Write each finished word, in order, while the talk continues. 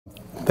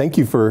thank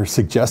you for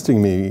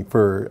suggesting me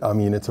I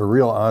mean, it's a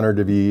real honor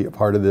to be a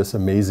part of this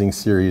amazing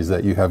series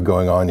that you have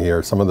going on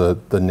here. Some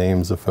of the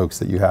names of folks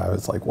that you have,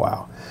 it's like,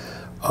 wow.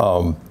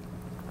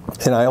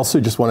 And I also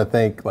just want to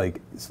thank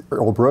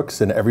Earl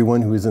Brooks and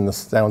everyone who is in the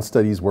Sound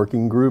Studies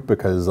Working Group,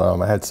 because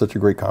I had such a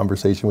great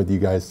conversation with you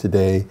guys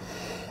today,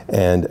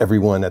 and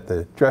everyone at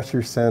the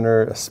Drescher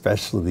Center,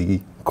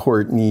 especially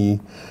Courtney,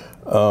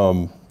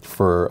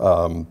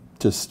 for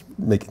just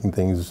making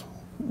things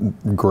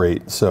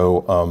great.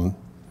 So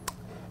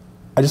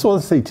I just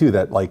want to say too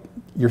that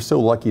you're so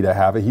lucky to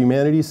have a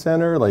Humanities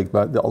Center.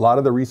 But a lot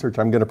of the research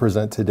I'm going to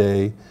present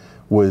today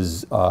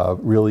was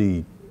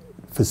really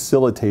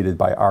facilitated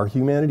by our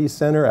Humanities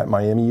Center at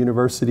Miami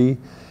University,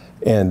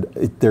 and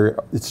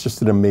it's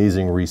just an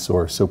amazing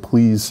resource. So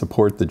please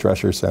support the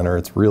Drescher Center.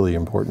 It's really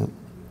important.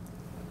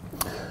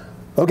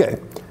 Okay,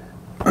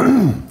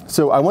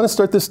 so I want to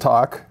start this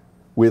talk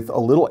with a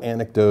little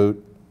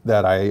anecdote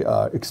that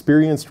I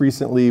experienced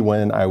recently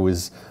when I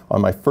was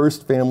on my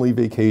first family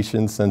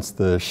vacation since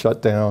the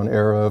shutdown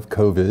era of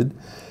COVID.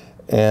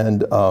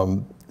 And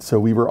so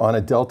we were on a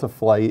Delta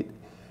flight,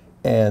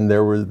 and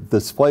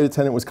this flight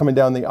attendant was coming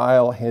down the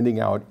aisle handing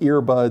out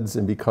earbuds,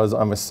 and because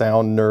I'm a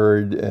sound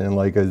nerd and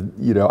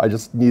I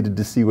just needed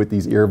to see what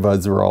these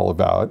earbuds were all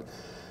about.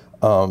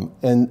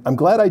 And I'm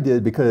glad I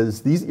did,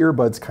 because these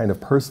earbuds kind of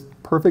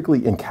perfectly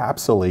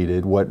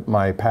encapsulated what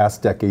my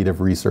past decade of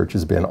research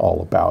has been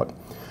all about.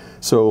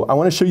 So I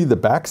want to show you the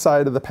back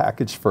side of the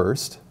package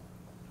first.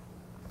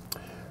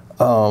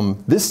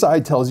 This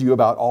side tells you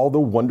about all the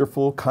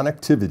wonderful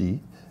connectivity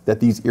that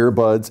these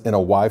earbuds and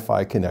a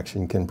Wi-Fi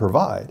connection can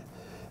provide.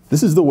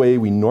 This is the way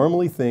we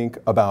normally think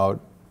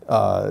about,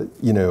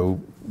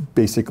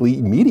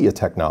 basically media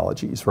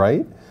technologies,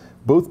 right?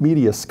 Both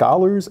media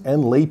scholars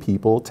and lay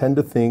people tend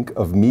to think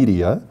of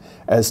media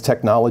as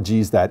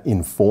technologies that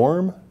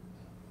inform,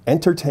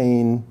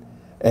 entertain,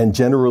 and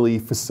generally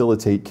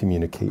facilitate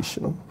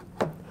communication.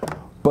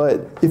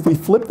 But if we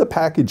flip the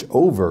package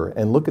over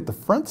and look at the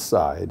front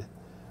side,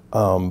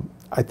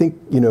 I think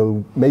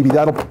maybe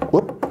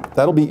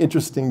that'll be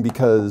interesting,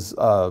 because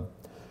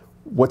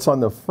what's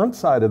on the front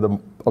side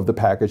of the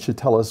package should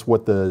tell us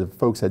what the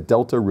folks at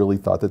Delta really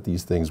thought that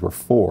these things were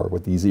for,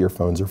 what these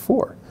earphones are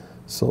for.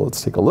 So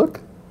let's take a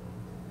look.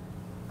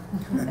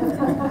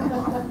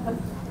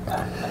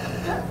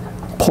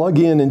 Plug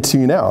in and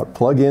tune out.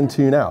 Plug in,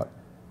 tune out.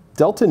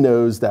 Delta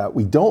knows that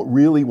we don't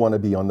really want to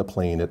be on the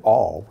plane at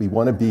all. We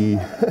want to be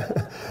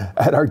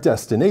at our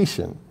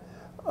destination.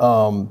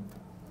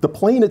 The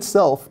plane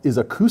itself is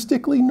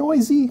acoustically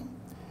noisy,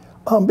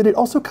 but it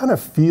also kind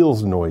of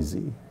feels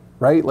noisy,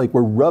 right? Like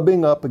we're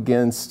rubbing up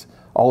against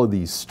all of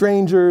these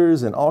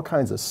strangers and all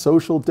kinds of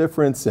social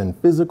difference and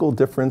physical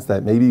difference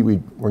that maybe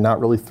we're not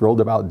really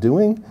thrilled about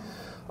doing.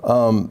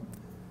 And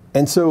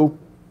so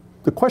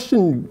the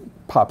question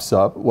pops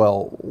up,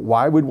 well,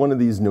 why would one of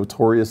these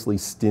notoriously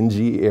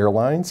stingy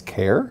airlines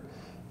care?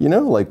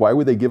 Why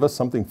would they give us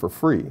something for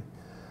free?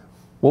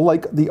 Well,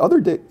 like the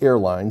other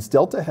airlines,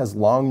 Delta has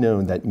long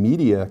known that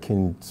media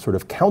can sort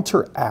of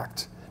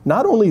counteract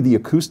not only the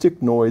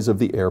acoustic noise of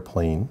the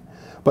airplane,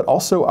 but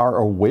also our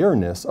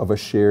awareness of a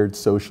shared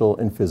social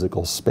and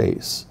physical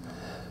space.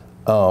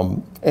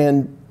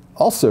 And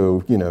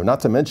also,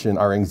 not to mention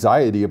our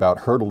anxiety about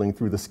hurtling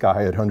through the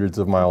sky at hundreds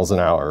of miles an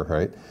hour,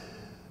 right?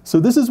 So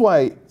this is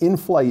why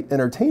in-flight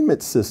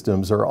entertainment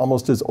systems are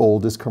almost as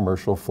old as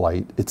commercial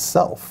flight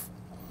itself.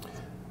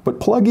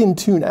 But plug-in,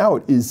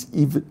 tune-out is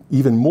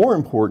even more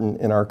important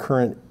in our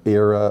current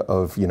era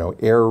of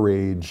air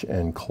rage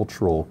and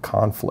cultural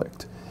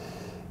conflict.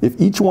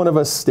 If each one of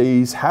us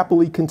stays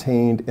happily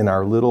contained in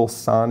our little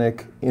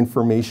sonic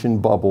information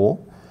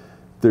bubble,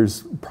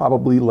 there's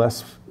probably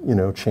less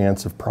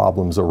chance of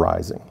problems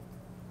arising.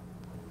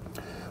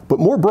 But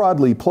more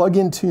broadly,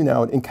 plug-in,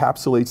 tune-out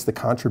encapsulates the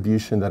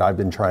contribution that I've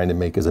been trying to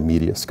make as a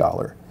media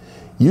scholar.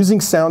 Using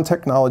sound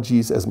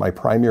technologies as my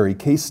primary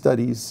case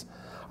studies,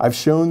 I've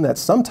shown that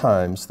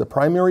sometimes the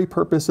primary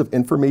purpose of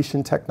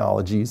information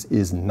technologies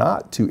is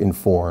not to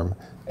inform,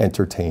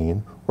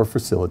 entertain, or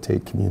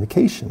facilitate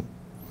communication.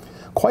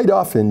 Quite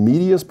often,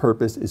 media's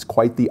purpose is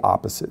quite the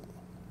opposite.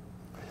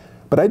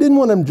 But I didn't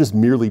want to just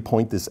merely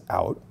point this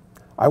out.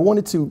 I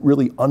wanted to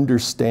really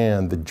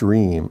understand the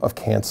dream of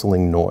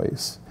canceling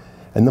noise.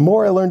 And the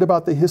more I learned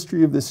about the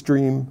history of this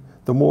dream,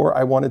 the more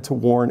I wanted to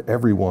warn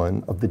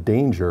everyone of the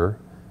danger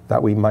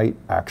that we might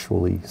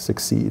actually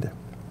succeed.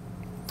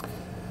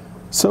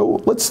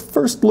 So let's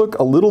first look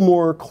a little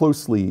more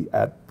closely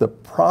at the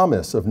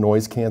promise of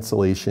noise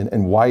cancellation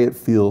and why it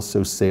feels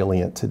so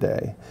salient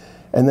today.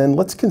 And then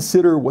let's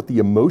consider what the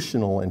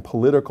emotional and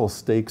political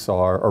stakes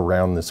are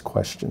around this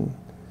question.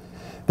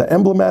 The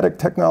emblematic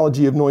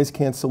technology of noise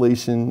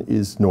cancellation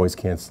is noise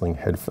canceling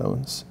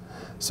headphones.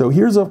 So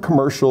here's a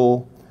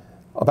commercial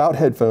about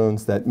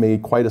headphones that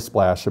made quite a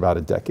splash about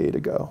a decade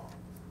ago.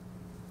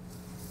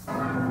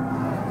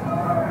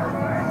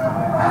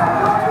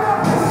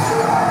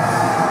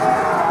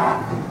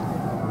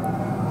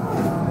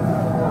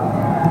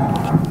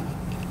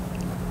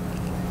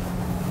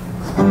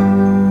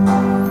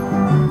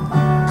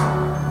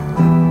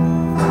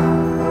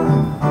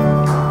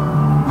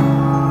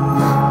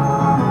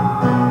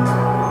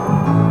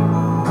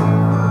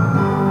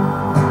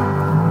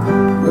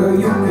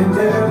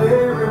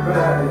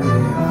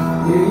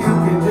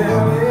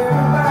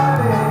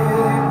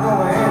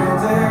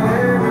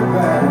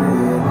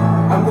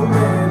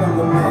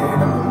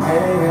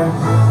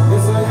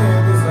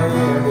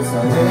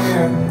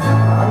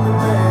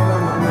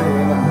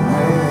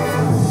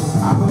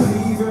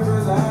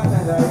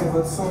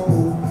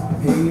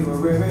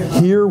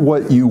 Hear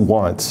what you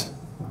want.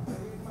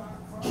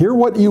 Hear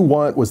what you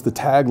want was the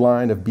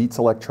tagline of Beats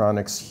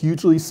Electronics'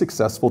 hugely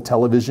successful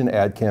television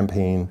ad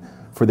campaign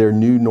for their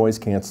new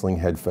noise-canceling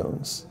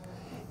headphones.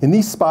 In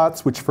these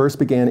spots, which first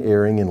began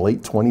airing in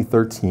late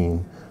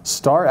 2013,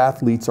 star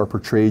athletes are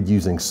portrayed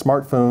using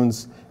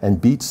smartphones and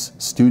Beats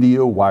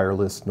Studio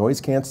wireless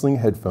noise-canceling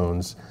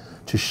headphones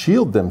to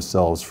shield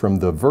themselves from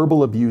the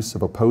verbal abuse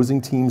of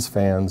opposing teams'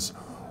 fans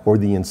or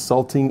the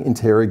insulting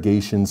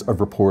interrogations of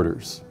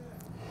reporters.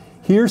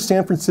 Here,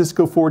 San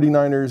Francisco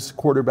 49ers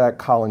quarterback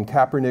Colin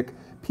Kaepernick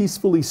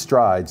peacefully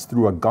strides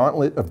through a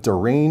gauntlet of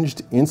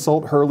deranged,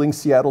 insult-hurling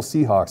Seattle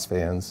Seahawks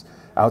fans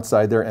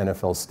outside their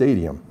NFL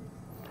stadium.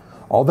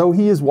 Although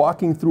he is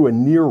walking through a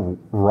near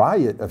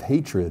riot of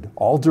hatred,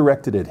 all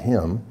directed at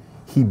him,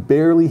 he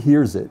barely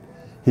hears it,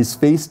 his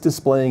face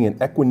displaying an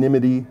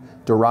equanimity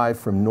derived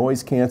from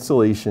noise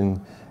cancellation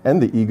and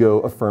the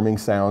ego-affirming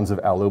sounds of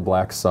Aloe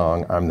Black's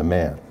song, "I'm the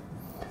Man."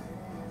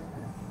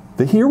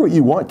 The Hear What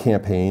You Want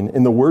campaign,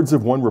 in the words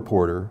of one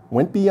reporter,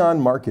 went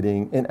beyond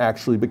marketing and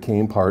actually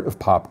became part of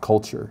pop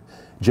culture,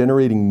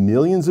 generating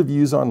millions of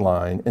views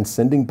online and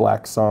sending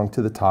Black's song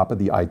to the top of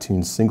the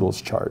iTunes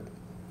singles chart.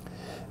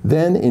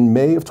 Then, in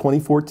May of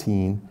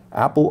 2014,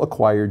 Apple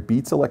acquired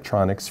Beats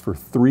Electronics for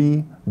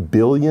 $3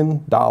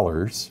 billion,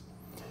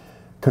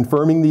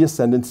 confirming the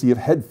ascendancy of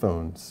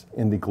headphones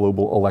in the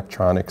global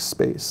electronics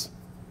space.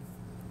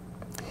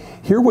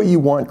 Hear What You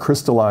Want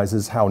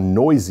crystallizes how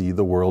noisy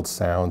the world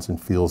sounds and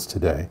feels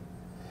today.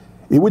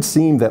 It would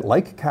seem that,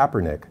 like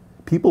Kaepernick,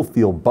 people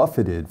feel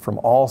buffeted from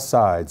all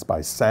sides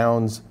by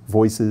sounds,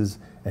 voices,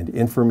 and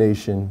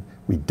information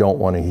we don't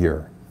want to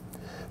hear.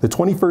 The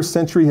 21st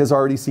century has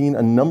already seen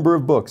a number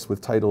of books with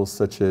titles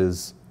such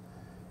as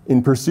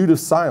In Pursuit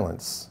of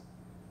Silence,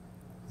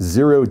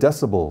 0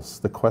 Decibels,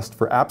 The Quest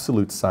for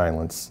Absolute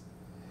Silence,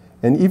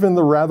 and even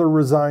the rather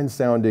resigned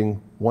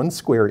sounding 1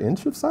 Square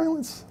Inch of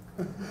Silence.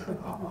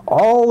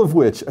 All of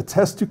which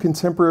attest to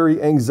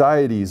contemporary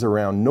anxieties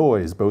around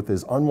noise, both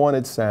as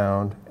unwanted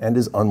sound and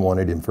as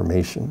unwanted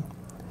information.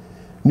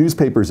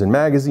 Newspapers and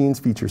magazines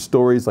feature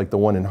stories like the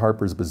one in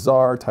Harper's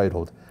Bazaar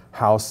titled,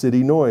 "How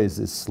City Noise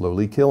is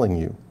Slowly Killing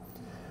You."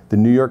 The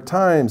New York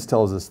Times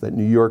tells us that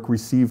New York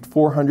received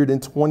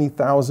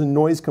 420,000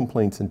 noise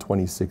complaints in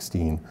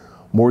 2016,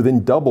 more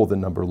than double the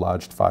number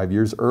lodged 5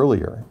 years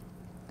earlier.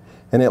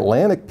 An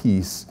Atlantic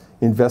piece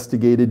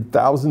investigated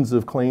thousands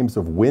of claims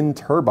of wind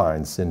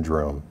turbine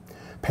syndrome,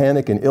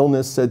 panic and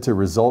illness said to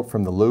result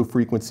from the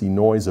low-frequency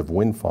noise of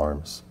wind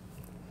farms.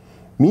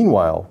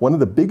 Meanwhile, one of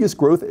the biggest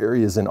growth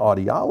areas in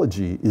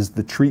audiology is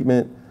the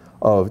treatment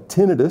of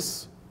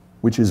tinnitus,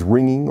 which is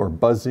ringing or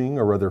buzzing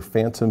or other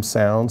phantom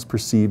sounds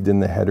perceived in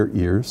the head or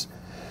ears,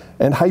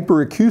 and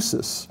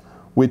hyperacusis,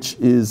 which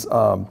is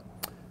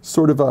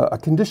sort of a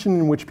condition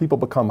in which people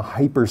become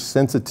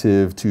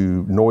hypersensitive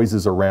to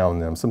noises around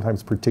them,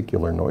 sometimes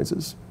particular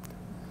noises.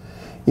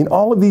 In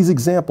all of these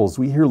examples,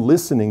 we hear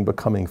listening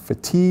becoming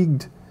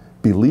fatigued,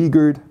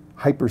 beleaguered,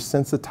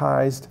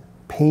 hypersensitized,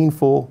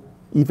 painful,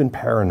 even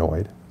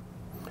paranoid.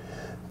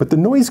 But the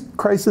noise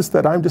crisis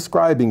that I'm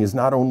describing is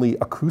not only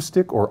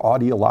acoustic or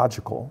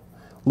audiological.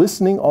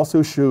 Listening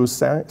also shows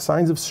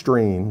signs of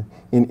strain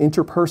in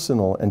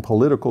interpersonal and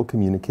political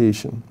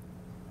communication.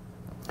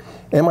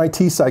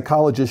 MIT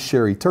psychologist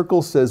Sherry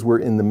Turkle says we're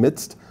in the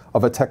midst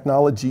of a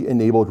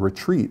technology-enabled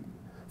retreat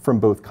from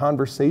both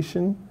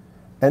conversation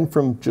and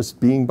from just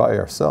being by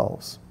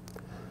ourselves.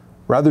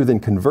 Rather than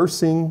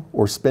conversing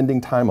or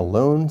spending time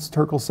alone,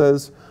 Turkle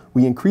says,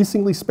 we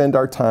increasingly spend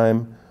our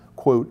time,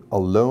 quote,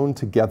 alone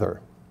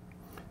together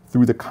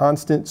through the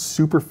constant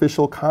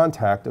superficial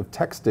contact of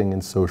texting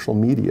and social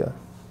media.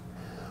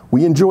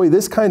 We enjoy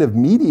this kind of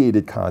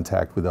mediated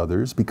contact with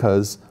others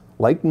because,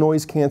 like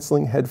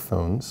noise-canceling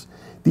headphones,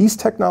 these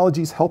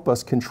technologies help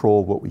us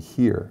control what we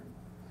hear.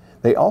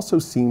 They also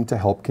seem to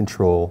help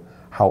control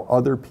how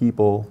other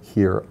people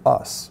hear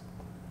us.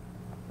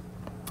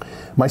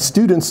 My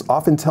students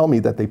often tell me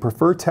that they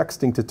prefer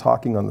texting to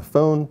talking on the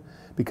phone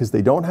because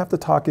they don't have to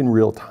talk in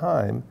real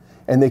time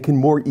and they can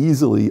more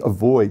easily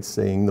avoid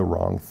saying the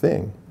wrong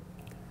thing.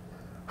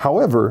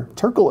 However,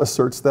 Turkle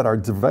asserts that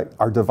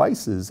our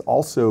devices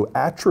also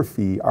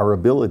atrophy our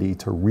ability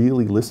to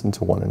really listen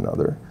to one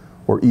another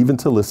or even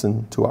to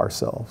listen to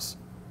ourselves.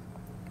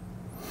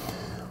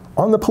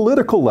 On the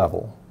political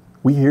level,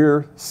 we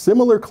hear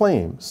similar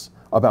claims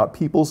about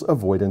people's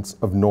avoidance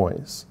of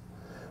noise.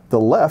 The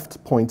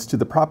left points to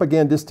the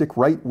propagandistic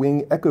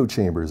right-wing echo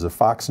chambers of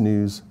Fox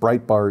News,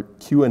 Breitbart,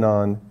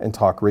 QAnon, and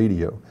talk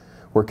radio,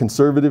 where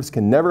conservatives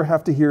can never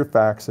have to hear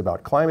facts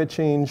about climate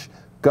change,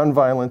 gun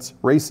violence,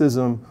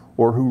 racism,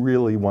 or who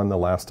really won the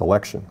last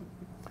election.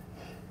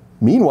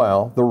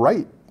 Meanwhile, the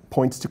right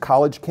points to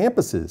college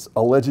campuses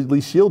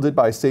allegedly shielded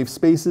by safe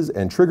spaces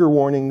and trigger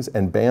warnings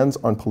and bans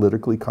on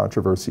politically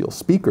controversial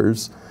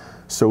speakers,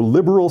 so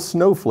liberal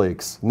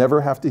snowflakes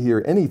never have to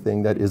hear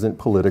anything that isn't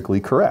politically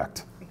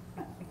correct.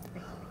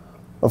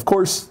 Of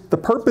course, the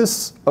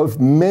purpose of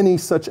many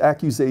such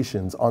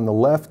accusations on the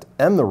left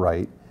and the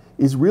right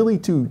is really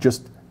to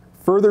just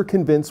further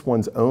convince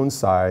one's own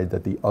side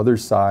that the other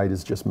side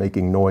is just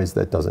making noise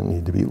that doesn't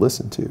need to be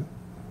listened to.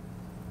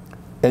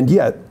 And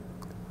yet,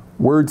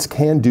 words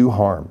can do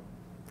harm.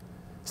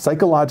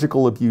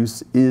 Psychological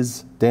abuse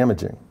is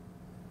damaging.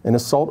 An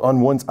assault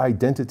on one's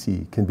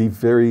identity can be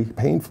very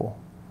painful.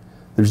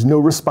 There's no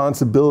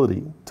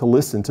responsibility to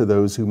listen to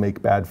those who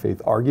make bad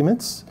faith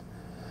arguments,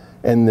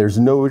 and there's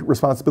no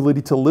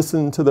responsibility to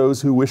listen to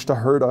those who wish to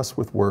hurt us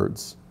with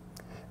words.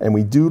 And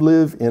we do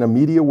live in a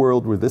media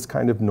world where this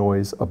kind of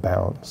noise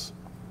abounds.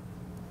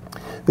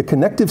 The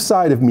connective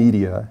side of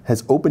media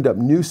has opened up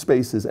new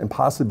spaces and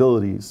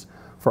possibilities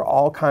for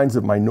all kinds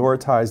of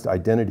minoritized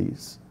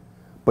identities,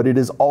 but it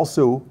has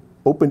also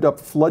opened up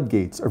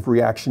floodgates of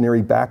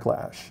reactionary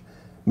backlash,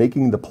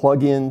 making the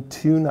plug-in,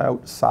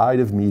 tune-out side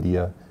of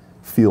media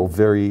feel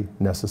very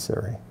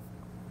necessary.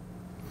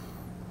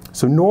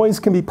 So noise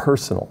can be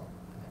personal,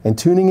 and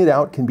tuning it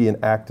out can be an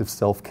act of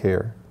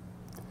self-care.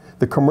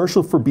 The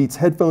commercial for Beats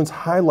headphones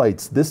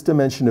highlights this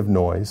dimension of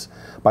noise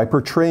by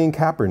portraying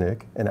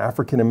Kaepernick, an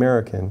African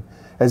American,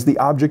 as the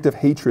object of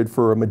hatred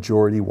for a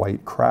majority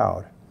white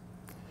crowd.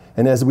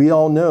 And as we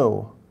all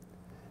know,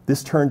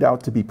 this turned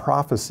out to be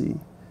prophecy,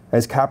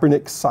 as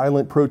Kaepernick's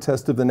silent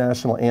protest of the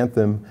national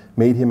anthem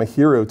made him a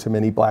hero to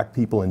many black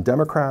people and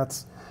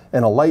Democrats,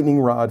 and a lightning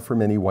rod for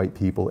many white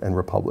people and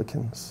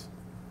Republicans.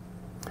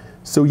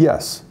 So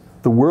yes,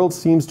 the world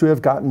seems to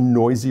have gotten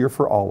noisier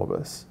for all of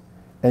us,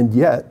 and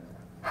yet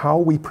how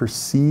we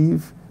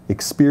perceive,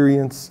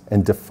 experience,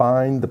 and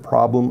define the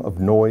problem of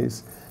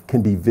noise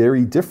can be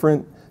very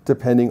different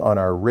depending on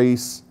our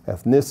race,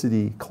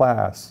 ethnicity,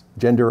 class,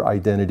 gender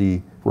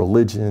identity,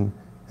 religion,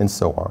 and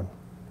so on.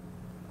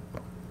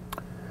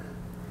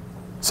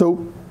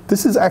 So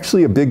this is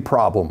actually a big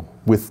problem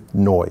with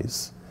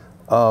noise.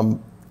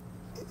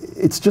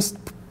 It's just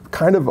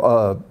kind of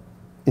a,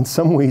 in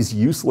some ways,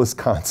 useless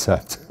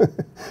concept.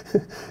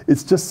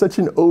 It's just such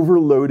an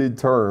overloaded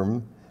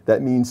term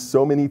that means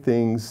so many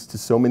things to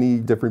so many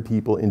different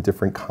people in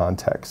different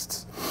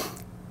contexts.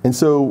 And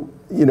so,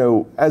 you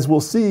know, as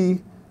we'll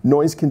see,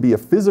 noise can be a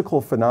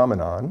physical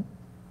phenomenon,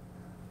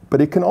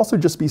 but it can also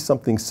just be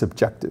something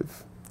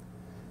subjective.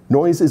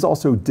 Noise is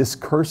also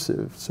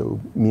discursive, so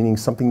meaning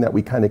something that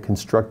we kind of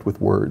construct with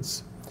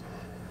words.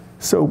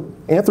 So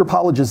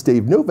anthropologist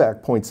Dave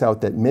Novak points out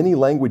that many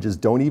languages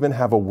don't even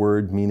have a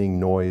word meaning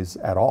noise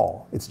at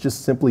all. It's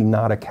just simply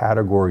not a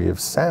category of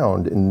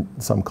sound in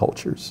some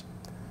cultures.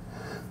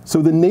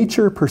 So the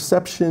nature,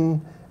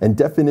 perception, and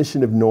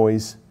definition of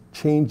noise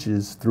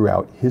changes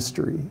throughout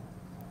history.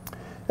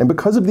 And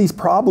because of these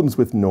problems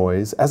with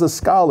noise, as a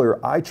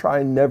scholar, I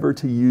try never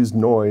to use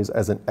noise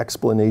as an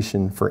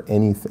explanation for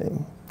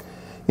anything.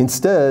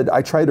 Instead,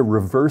 I try to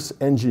reverse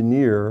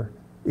engineer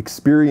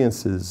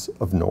experiences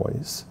of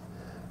noise.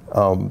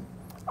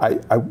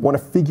 I want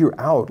to figure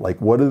out, like,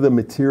 what are the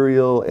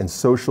material and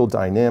social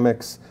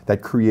dynamics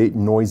that create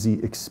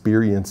noisy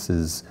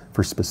experiences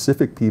for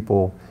specific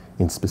people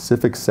in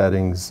specific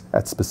settings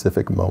at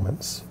specific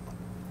moments.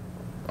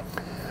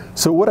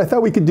 So what I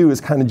thought we could do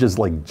is kind of just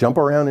like jump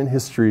around in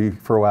history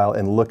for a while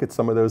and look at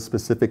some of those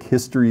specific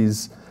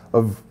histories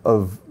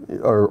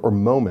or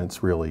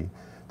moments, really,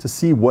 to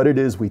see what it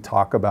is we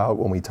talk about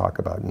when we talk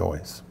about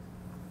noise.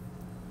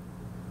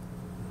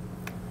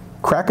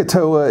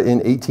 Krakatoa in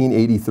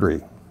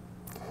 1883.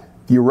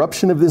 The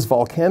eruption of this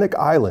volcanic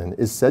island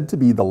is said to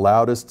be the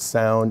loudest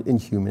sound in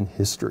human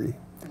history,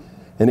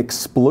 an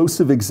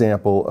explosive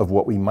example of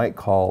what we might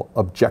call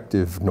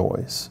objective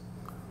noise.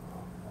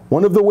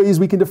 One of the ways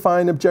we can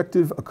define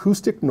objective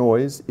acoustic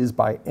noise is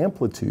by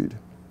amplitude.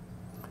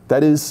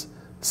 That is,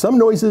 some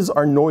noises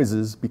are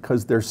noises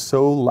because they're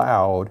so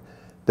loud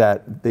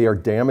that they are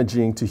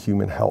damaging to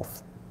human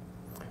health.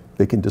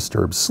 They can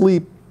disturb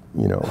sleep,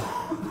 you know,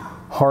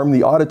 harm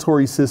the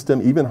auditory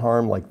system, even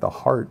harm like the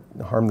heart,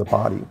 harm the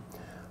body.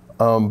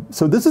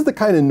 So this is the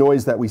kind of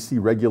noise that we see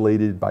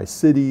regulated by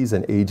cities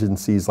and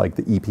agencies like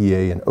the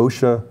EPA and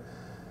OSHA.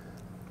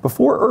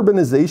 Before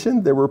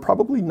urbanization, there were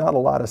probably not a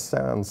lot of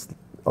sounds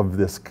of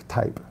this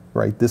type,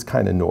 right? This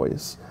kind of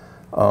noise.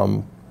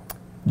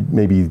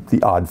 Maybe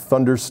the odd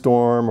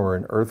thunderstorm or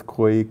an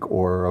earthquake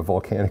or a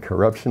volcanic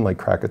eruption like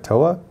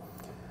Krakatoa.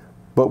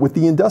 But with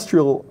the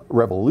Industrial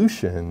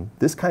Revolution,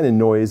 this kind of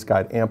noise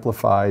got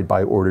amplified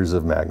by orders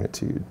of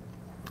magnitude.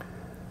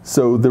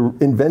 So the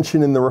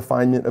invention and the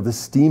refinement of the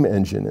steam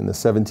engine in the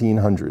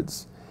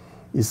 1700s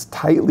is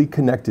tightly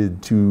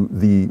connected to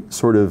the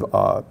sort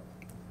of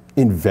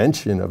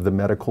invention of the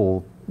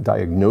medical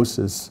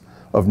diagnosis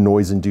of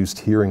noise-induced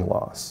hearing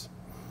loss.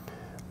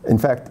 In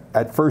fact,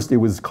 at first it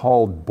was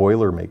called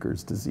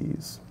Boilermaker's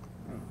disease.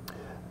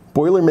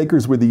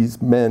 Boilermakers were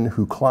these men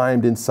who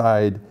climbed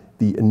inside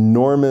the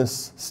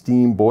enormous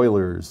steam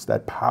boilers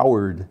that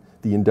powered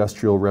the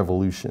Industrial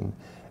Revolution,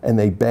 and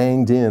they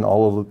banged in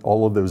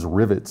all of those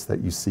rivets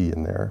that you see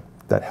in there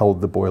that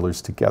held the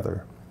boilers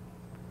together.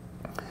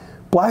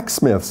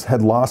 Blacksmiths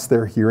had lost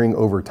their hearing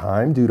over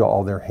time due to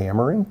all their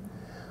hammering,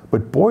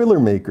 but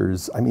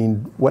Boilermakers, I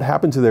mean, what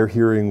happened to their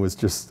hearing was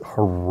just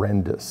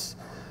horrendous.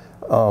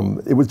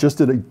 It was just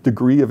at a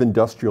degree of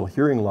industrial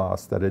hearing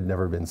loss that had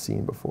never been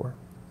seen before.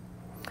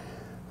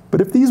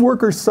 But if these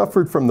workers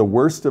suffered from the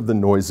worst of the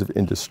noise of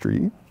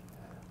industry,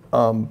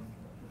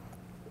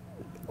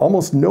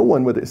 almost no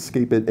one would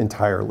escape it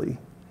entirely.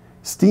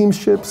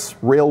 Steamships,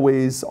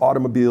 railways,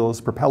 automobiles,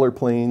 propeller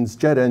planes,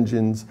 jet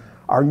engines,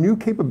 our new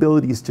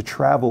capabilities to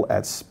travel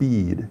at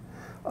speed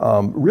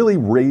really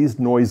raised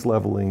noise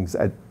levels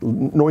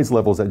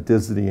at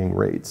dizzying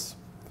rates.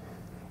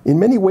 In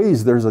many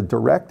ways, there's a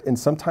direct and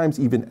sometimes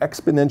even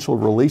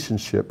exponential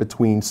relationship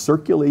between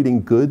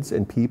circulating goods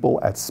and people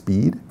at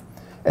speed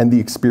and the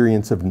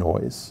experience of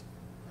noise.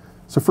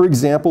 So for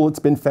example, it's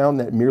been found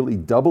that merely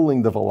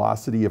doubling the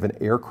velocity of an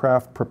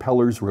aircraft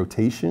propeller's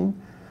rotation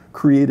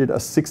created a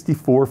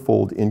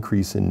 64-fold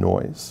increase in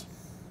noise.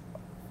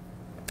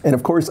 And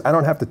of course, I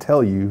don't have to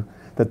tell you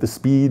that the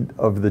speed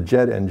of the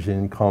jet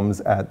engine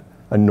comes at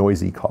a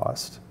noisy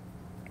cost.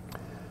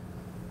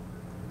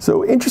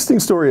 So interesting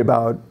story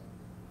about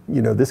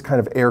this kind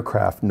of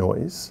aircraft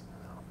noise.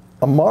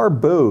 Amar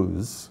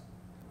Bose,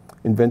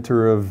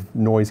 inventor of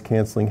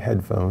noise-canceling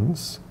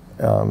headphones,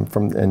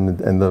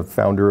 and the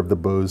founder of the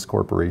Bose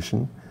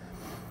Corporation,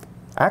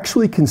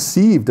 actually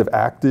conceived of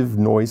active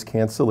noise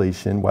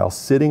cancellation while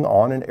sitting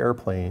on an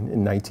airplane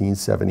in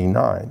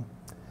 1979.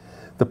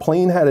 The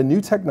plane had a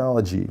new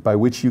technology by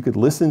which you could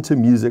listen to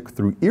music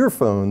through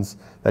earphones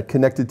that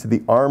connected to the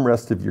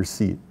armrest of your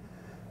seat.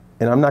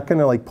 And I'm not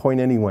gonna point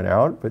anyone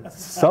out, but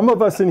some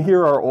of us in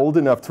here are old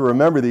enough to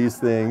remember these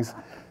things.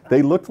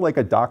 They looked like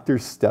a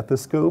doctor's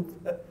stethoscope.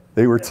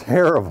 They were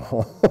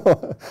terrible,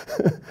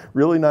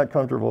 really not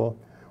comfortable.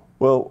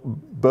 Well,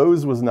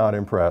 Bose was not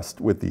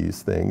impressed with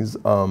these things.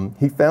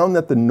 He found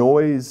that the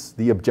noise,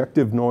 the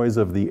objective noise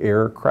of the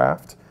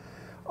aircraft,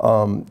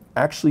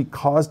 actually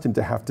caused him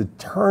to have to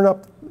turn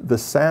up the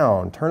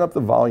sound, turn up the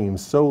volume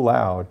so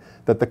loud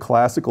that the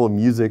classical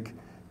music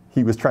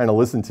he was trying to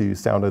listen to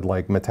sounded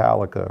like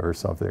Metallica or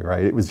something,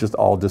 right? It was just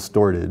all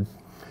distorted.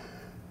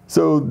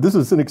 So this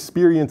was an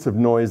experience of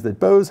noise that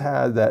Bose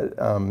had that,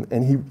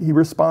 and he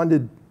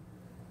responded,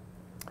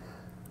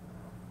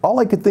 all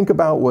I could think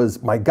about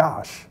was, my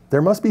gosh,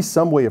 there must be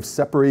some way of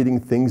separating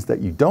things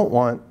that you don't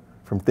want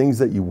from things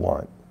that you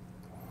want.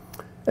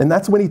 And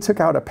that's when he took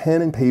out a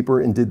pen and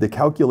paper and did the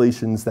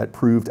calculations that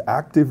proved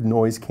active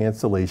noise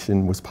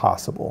cancellation was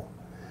possible.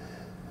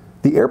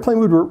 The airplane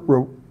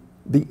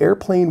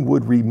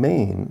would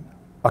remain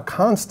a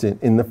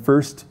constant in the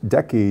first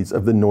decades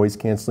of the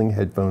noise-canceling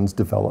headphones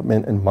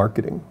development and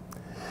marketing.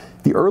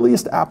 The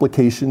earliest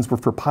applications were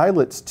for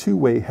pilots'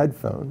 two-way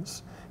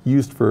headphones,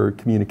 used for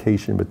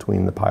communication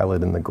between the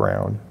pilot and the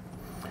ground.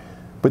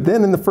 But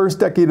then in the first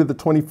decade of the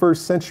 21st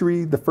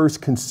century, the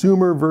first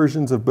consumer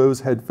versions of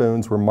Bose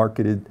headphones were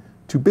marketed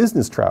to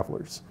business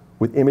travelers,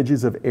 with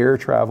images of air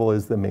travel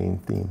as the main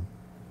theme.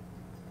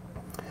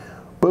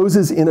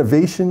 Bose's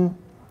innovation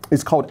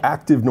is called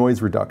active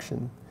noise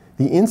reduction.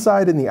 The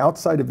inside and the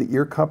outside of the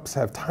ear cups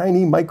have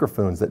tiny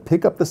microphones that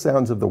pick up the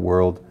sounds of the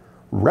world,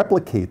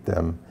 replicate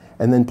them,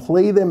 and then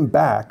play them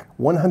back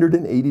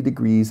 180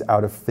 degrees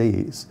out of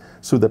phase.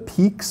 So the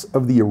peaks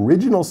of the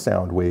original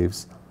sound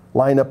waves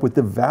line up with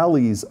the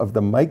valleys of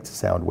the mic'd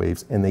sound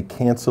waves, and they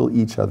cancel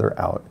each other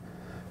out.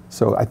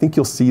 So I think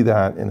you'll see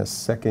that in a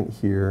second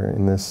here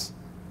in this.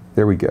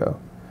 There we go.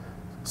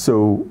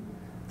 So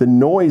the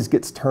noise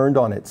gets turned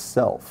on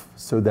itself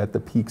so that the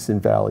peaks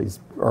and valleys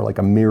are like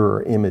a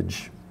mirror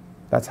image.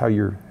 That's how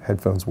your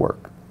headphones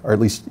work, or at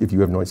least if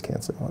you have noise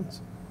canceling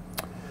ones.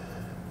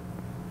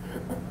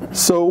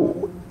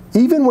 So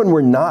even when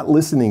we're not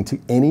listening to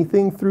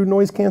anything through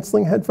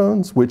noise-canceling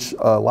headphones, which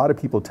a lot of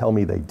people tell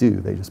me they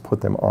do, they just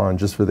put them on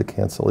just for the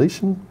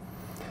cancellation,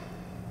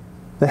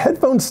 the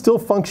headphones still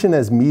function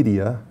as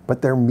media,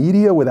 but they're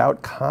media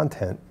without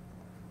content.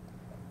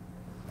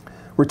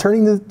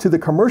 Returning to the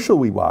commercial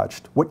we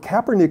watched, what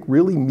Kaepernick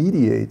really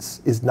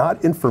mediates is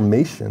not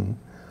information,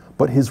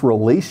 but his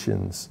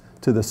relations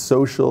to the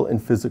social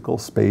and physical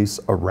space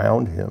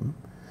around him,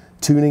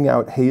 tuning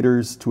out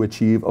haters to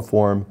achieve a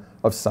form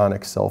of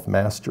sonic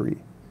self-mastery,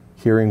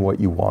 hearing what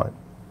you want.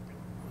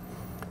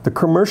 The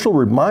commercial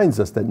reminds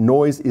us that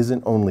noise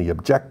isn't only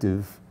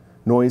objective,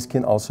 noise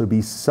can also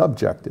be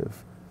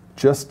subjective,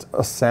 just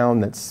a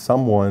sound that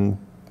someone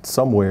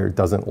somewhere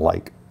doesn't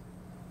like.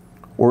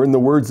 Or in the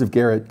words of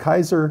Garrett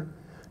Kaiser,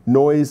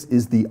 noise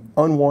is the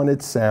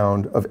unwanted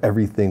sound of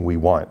everything we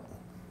want.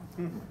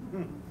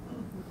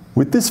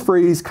 With this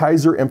phrase,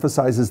 Kaiser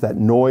emphasizes that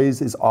noise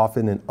is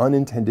often an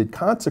unintended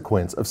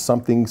consequence of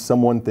something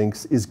someone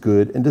thinks is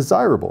good and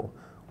desirable,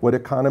 what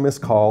economists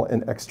call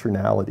an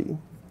externality.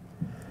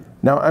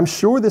 Now, I'm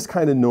sure this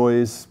kind of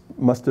noise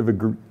must have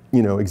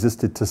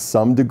existed to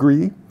some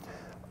degree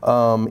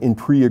in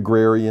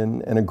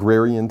pre-agrarian and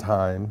agrarian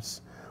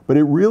times, but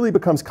it really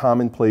becomes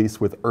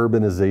commonplace with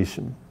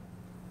urbanization.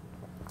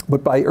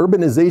 But by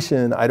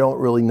urbanization, I don't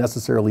really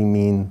necessarily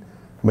mean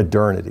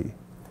modernity.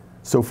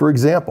 So for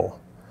example,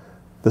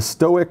 the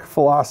Stoic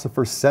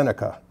philosopher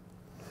Seneca,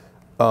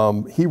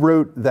 he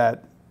wrote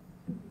about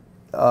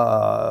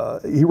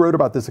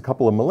this a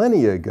couple of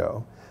millennia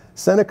ago.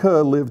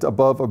 Seneca lived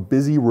above a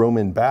busy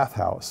Roman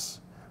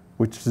bathhouse,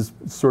 which is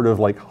sort of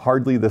like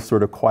hardly the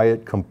sort of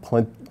quiet,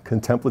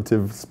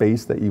 contemplative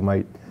space that you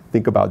might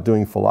think about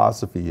doing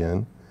philosophy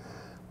in.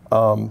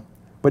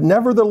 But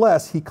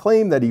nevertheless, he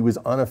claimed that he was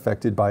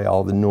unaffected by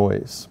all the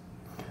noise.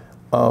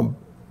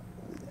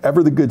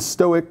 Ever the good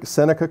Stoic,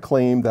 Seneca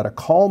claimed that a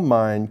calm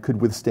mind could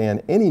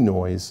withstand any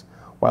noise,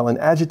 while an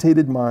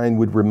agitated mind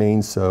would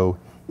remain so,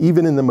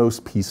 even in the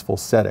most peaceful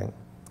setting.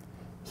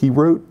 He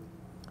wrote,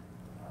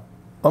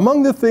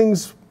 "Among the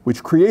things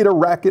which create a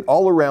racket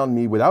all around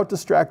me without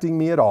distracting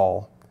me at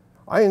all,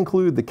 I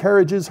include the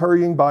carriages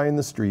hurrying by in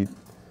the street,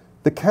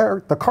 the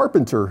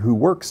carpenter who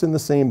works in the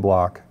same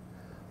block,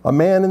 a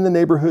man in the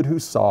neighborhood who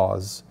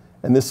saws,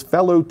 and this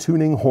fellow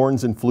tuning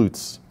horns and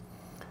flutes.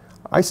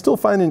 I still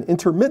find an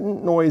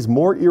intermittent noise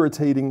more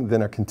irritating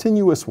than a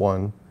continuous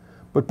one,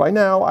 but by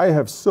now I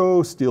have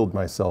so steeled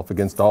myself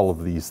against all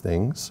of these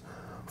things,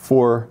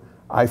 for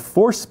I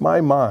force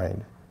my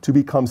mind to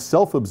become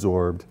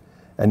self-absorbed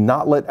and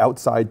not let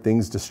outside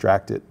things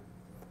distract it.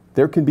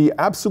 There can be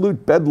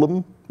absolute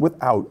bedlam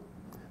without,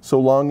 so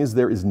long as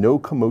there is no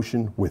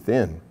commotion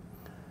within.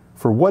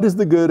 For what is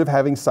the good of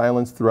having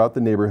silence throughout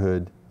the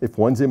neighborhood if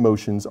one's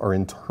emotions are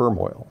in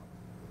turmoil?"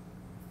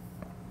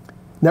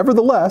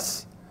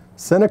 Nevertheless,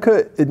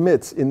 Seneca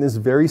admits in this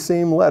very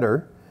same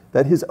letter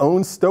that his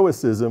own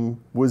stoicism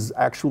was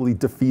actually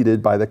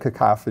defeated by the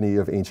cacophony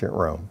of ancient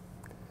Rome.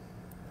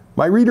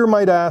 My reader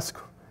might ask,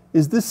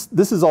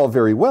 this is all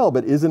very well,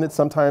 but isn't it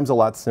sometimes a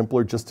lot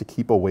simpler just to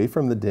keep away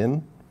from the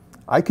din?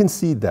 I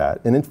concede that,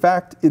 and in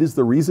fact, it is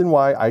the reason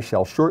why I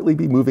shall shortly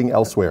be moving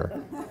elsewhere.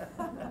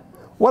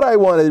 What I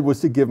wanted was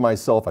to give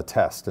myself a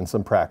test and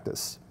some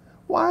practice.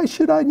 Why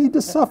should I need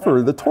to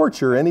suffer the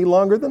torture any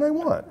longer than I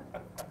want?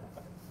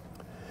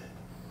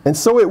 And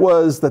so it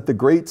was that the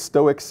great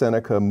Stoic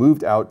Seneca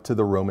moved out to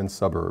the Roman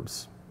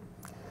suburbs.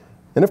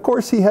 And of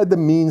course, he had the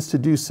means to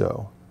do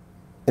so,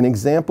 an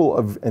example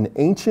of an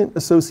ancient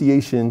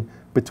association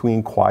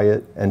between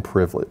quiet and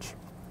privilege.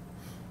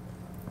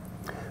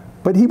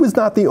 But he was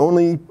not the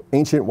only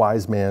ancient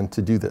wise man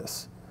to do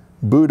this.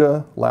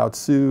 Buddha, Lao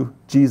Tzu,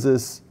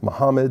 Jesus,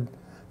 Muhammad,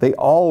 they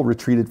all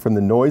retreated from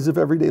the noise of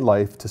everyday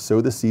life to sow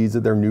the seeds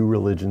of their new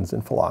religions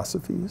and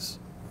philosophies.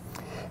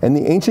 And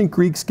the ancient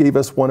Greeks gave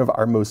us one of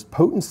our most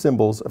potent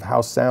symbols of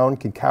how sound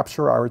can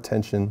capture our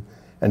attention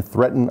and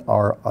threaten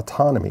our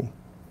autonomy,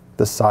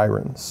 the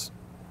sirens.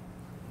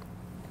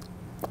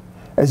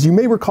 As you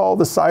may recall,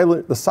 the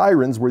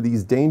sirens were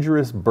these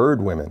dangerous bird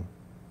women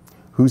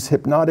whose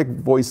hypnotic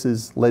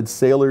voices led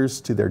sailors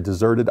to their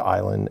deserted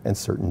island and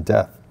certain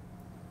death.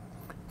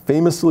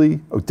 Famously,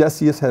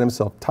 Odysseus had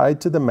himself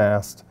tied to the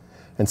mast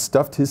and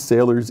stuffed his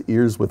sailors'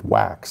 ears with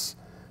wax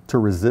to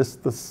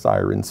resist the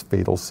sirens'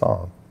 fatal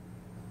song.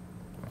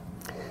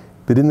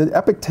 But in the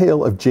epic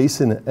tale of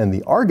Jason and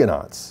the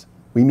Argonauts,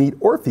 we meet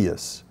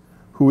Orpheus,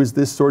 who is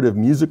this sort of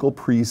musical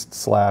priest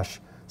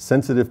 /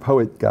 sensitive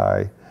poet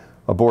guy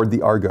aboard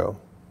the Argo.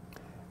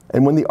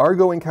 And when the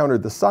Argo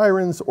encountered the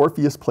sirens,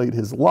 Orpheus played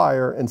his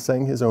lyre and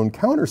sang his own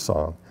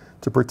countersong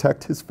to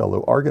protect his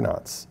fellow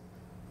Argonauts.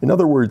 In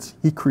other words,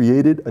 he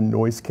created a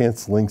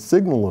noise-canceling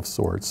signal of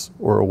sorts,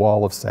 or a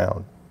wall of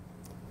sound.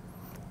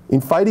 In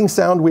fighting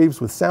sound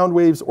waves with sound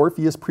waves,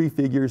 Orpheus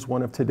prefigures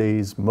one of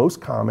today's most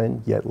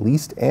common, yet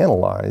least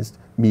analyzed,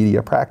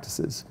 media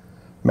practices,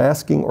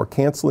 masking or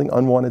canceling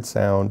unwanted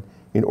sound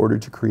in order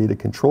to create a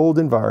controlled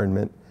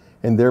environment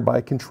and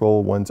thereby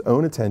control one's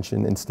own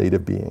attention and state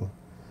of being.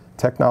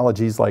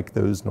 Technologies like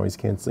those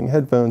noise-canceling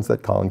headphones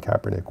that Colin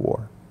Kaepernick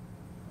wore.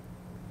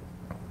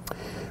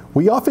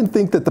 We often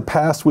think that the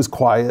past was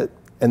quiet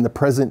and the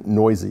present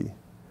noisy.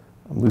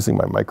 I'm losing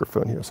my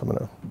microphone here, so I'm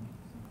gonna.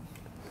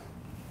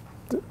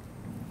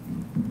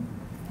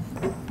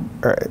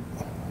 All right.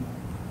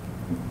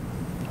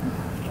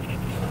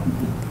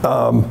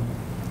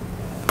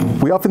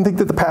 We often think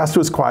that the past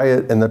was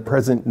quiet and the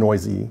present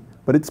noisy,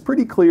 but it's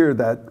pretty clear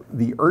that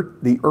the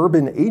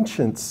urban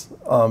ancients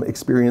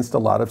experienced a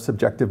lot of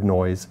subjective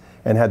noise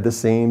and had the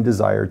same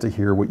desire to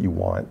hear what you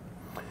want,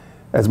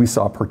 as we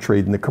saw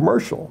portrayed in the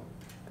commercial.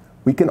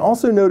 We can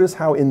also notice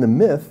how in the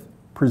myth,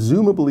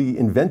 presumably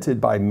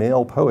invented by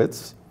male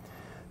poets,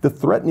 the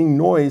threatening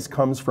noise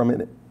comes from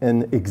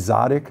an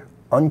exotic,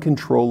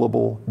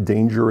 uncontrollable,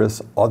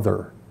 dangerous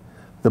other,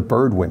 the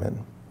bird women.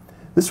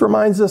 This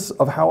reminds us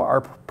of how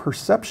our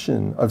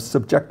perception of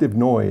subjective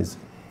noise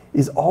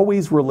is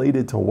always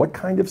related to what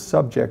kind of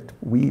subject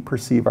we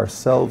perceive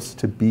ourselves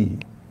to be.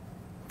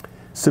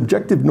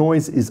 Subjective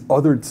noise is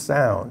othered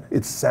sound.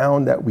 It's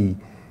sound that we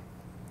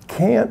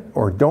can't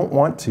or don't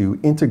want to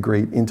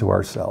integrate into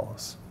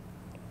ourselves.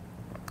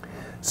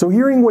 So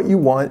hearing what you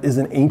want is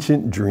an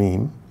ancient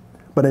dream,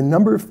 but a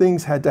number of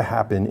things had to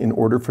happen in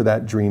order for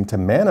that dream to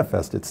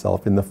manifest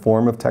itself in the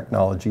form of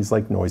technologies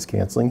like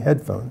noise-canceling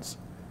headphones.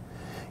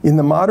 In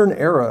the modern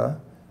era,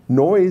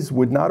 noise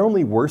would not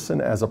only worsen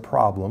as a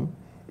problem,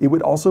 it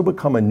would also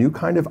become a new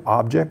kind of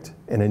object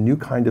and a new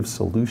kind of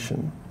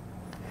solution.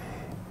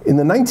 In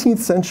the 19th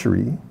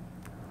century,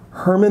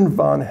 Hermann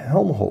von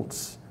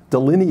Helmholtz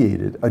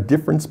delineated a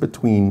difference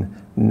between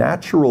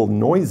natural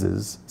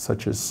noises,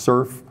 such as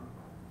surf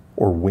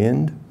or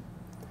wind,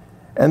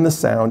 and the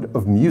sound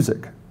of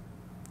music.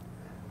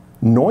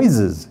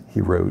 Noises,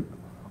 he wrote,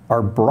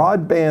 are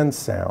broadband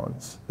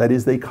sounds. That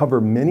is, they cover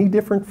many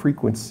different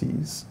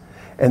frequencies,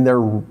 and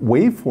their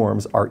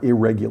waveforms are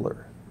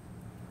irregular.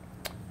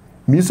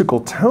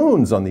 Musical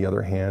tones, on the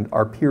other hand,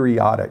 are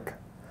periodic.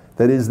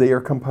 That is, they are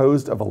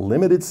composed of a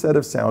limited set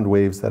of sound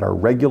waves that are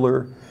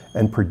regular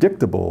and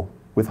predictable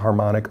with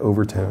harmonic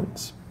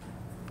overtones.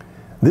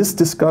 This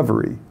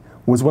discovery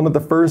was one of the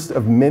first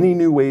of many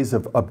new ways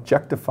of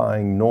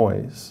objectifying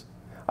noise,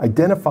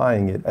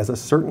 identifying it as a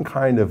certain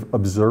kind of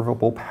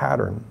observable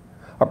pattern,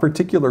 a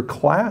particular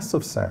class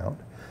of sound,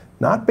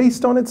 not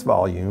based on its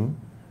volume,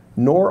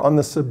 nor on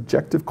the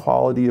subjective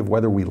quality of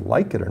whether we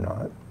like it or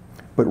not,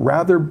 but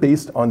rather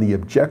based on the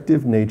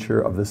objective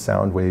nature of the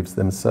sound waves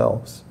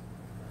themselves.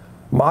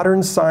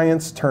 Modern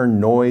science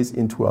turned noise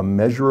into a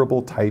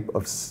measurable type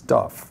of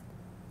stuff,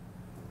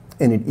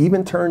 and it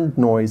even turned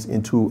noise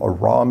into a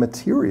raw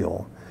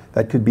material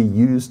that could be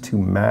used to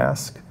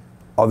mask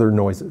other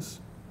noises.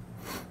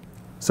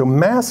 So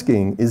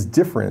masking is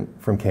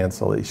different from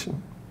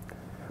cancellation.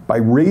 By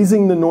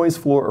raising the noise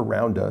floor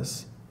around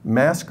us,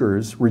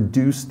 maskers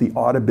reduce the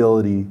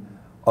audibility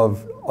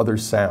of other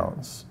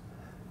sounds.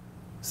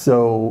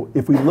 So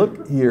if we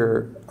look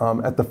here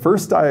at the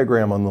first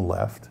diagram on the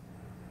left,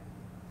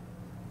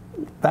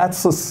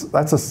 that's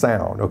a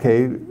sound,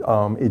 okay?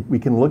 We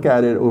can look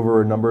at it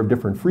over a number of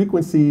different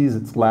frequencies.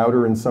 It's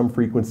louder in some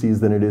frequencies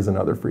than it is in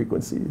other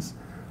frequencies.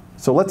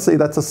 So let's say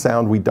that's a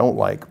sound we don't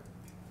like.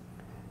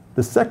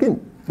 The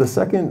second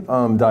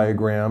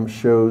diagram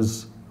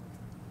shows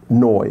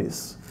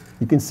noise.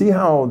 You can see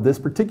how this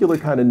particular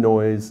kind of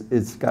noise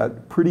is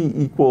got pretty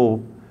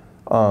equal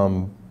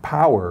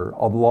power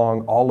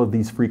along all of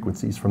these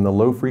frequencies, from the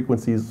low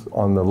frequencies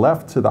on the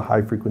left to the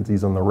high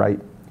frequencies on the right.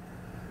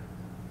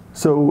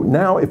 So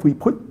now if we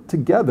put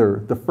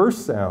together the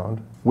first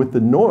sound with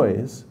the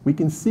noise, we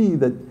can see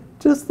that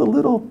just the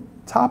little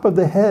top of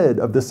the head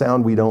of the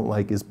sound we don't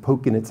like is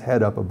poking its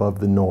head up above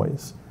the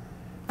noise.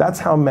 That's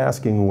how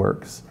masking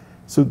works.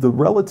 So the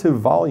relative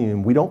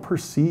volume, we don't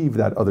perceive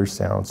that other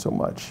sound so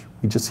much.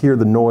 We just hear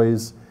the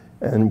noise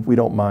and we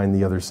don't mind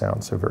the other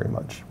sound so very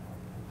much.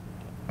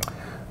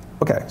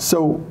 Okay,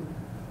 so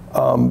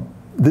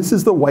this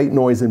is the white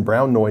noise and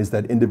brown noise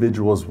that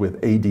individuals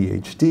with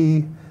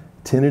ADHD,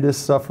 tinnitus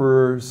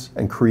sufferers,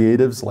 and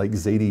creatives like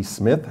Zadie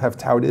Smith have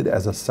touted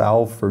as a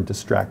salve for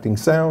distracting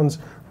sounds,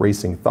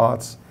 racing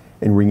thoughts,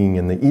 and ringing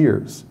in the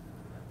ears.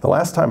 The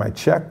last time I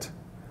checked,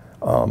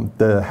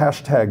 the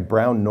hashtag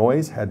brown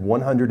noise had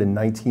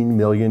 119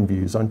 million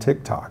views on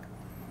TikTok.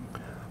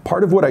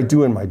 Part of what I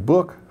do in my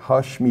book,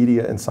 Hush,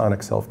 Media, and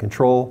Sonic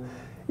Self-Control,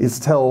 is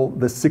tell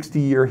the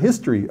 60-year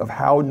history of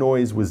how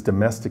noise was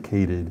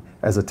domesticated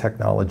as a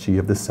technology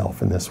of the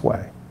self in this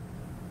way.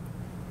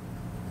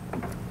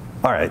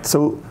 All right,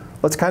 so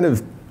let's kind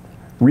of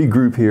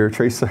regroup here,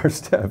 trace our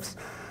steps.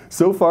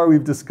 So far,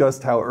 we've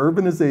discussed how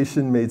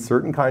urbanization made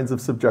certain kinds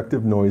of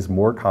subjective noise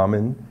more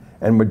common,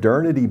 and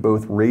modernity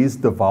both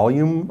raised the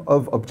volume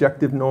of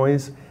objective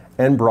noise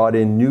and brought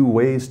in new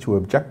ways to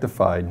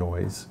objectify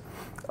noise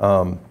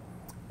and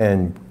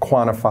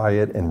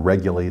quantify it and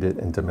regulate it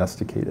and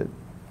domesticate it.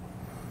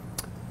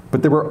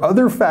 But there were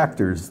other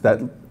factors that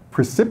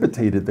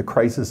precipitated the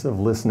crisis of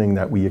listening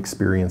that we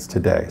experience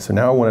today. So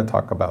now I want to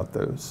talk about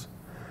those.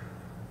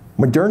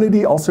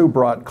 Modernity also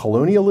brought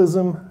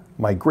colonialism,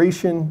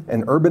 migration,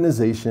 and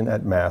urbanization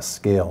at mass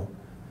scale.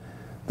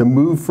 The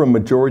move from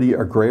majority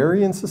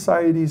agrarian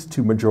societies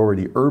to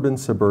majority urban,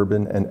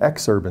 suburban, and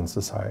ex-urban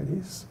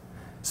societies,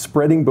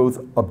 spreading both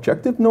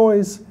objective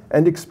noise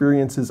and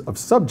experiences of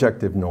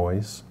subjective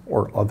noise,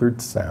 or othered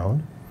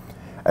sound,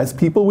 as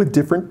people with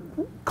different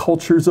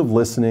cultures of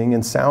listening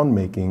and sound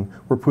making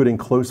were put in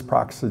close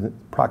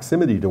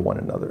proximity to one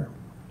another.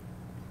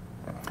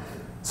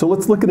 So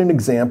let's look at an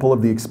example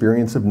of the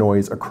experience of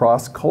noise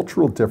across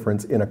cultural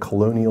difference in a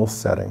colonial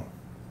setting.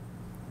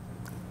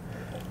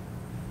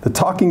 The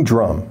talking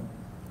drum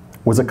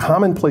was a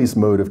commonplace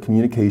mode of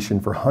communication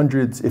for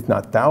hundreds, if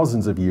not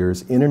thousands of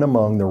years in and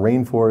among the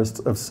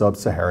rainforests of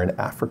sub-Saharan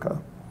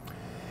Africa.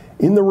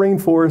 In the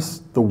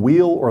rainforest, the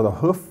wheel or the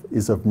hoof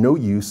is of no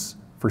use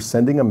for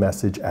sending a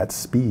message at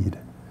speed.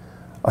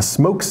 A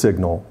smoke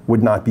signal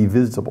would not be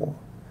visible.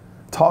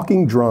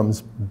 Talking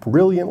drums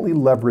brilliantly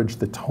leverage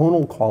the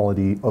tonal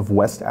quality of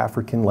West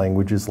African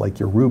languages like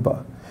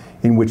Yoruba,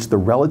 in which the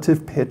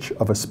relative pitch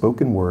of a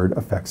spoken word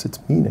affects its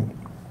meaning.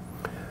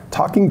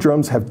 Talking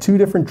drums have two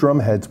different drum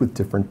heads with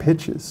different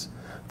pitches.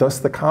 Thus,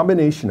 the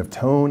combination of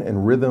tone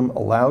and rhythm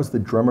allows the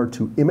drummer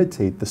to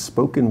imitate the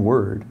spoken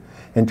word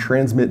and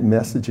transmit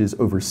messages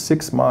over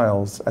 6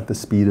 miles at the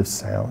speed of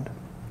sound.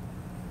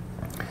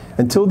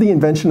 Until the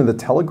invention of the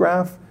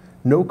telegraph,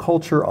 no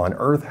culture on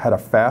Earth had a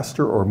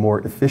faster or more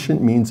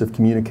efficient means of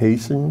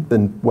communication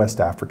than West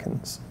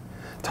Africans.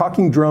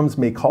 Talking drums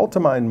may call to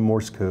mind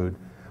Morse code,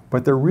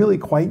 but they're really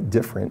quite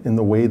different in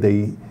the way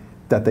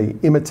that they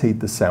imitate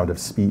the sound of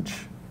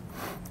speech.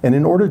 And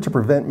in order to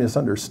prevent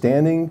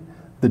misunderstanding,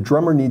 the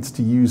drummer needs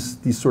to use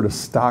these sort of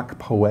stock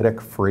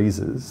poetic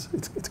phrases.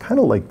 It's kind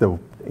of like the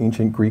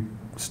ancient Greek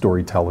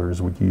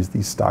storytellers would use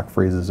these stock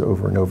phrases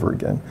over and over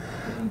again.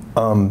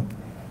 And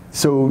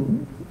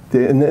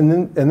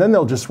then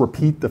they'll just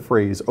repeat the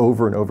phrase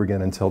over and over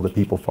again until the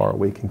people far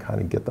away can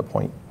kind of get the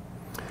point.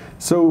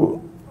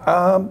 So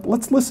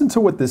let's listen to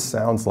what this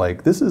sounds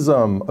like. This is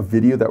a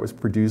video that was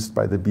produced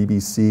by the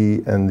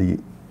BBC and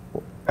the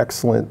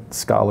excellent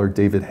scholar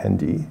David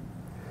Hendy.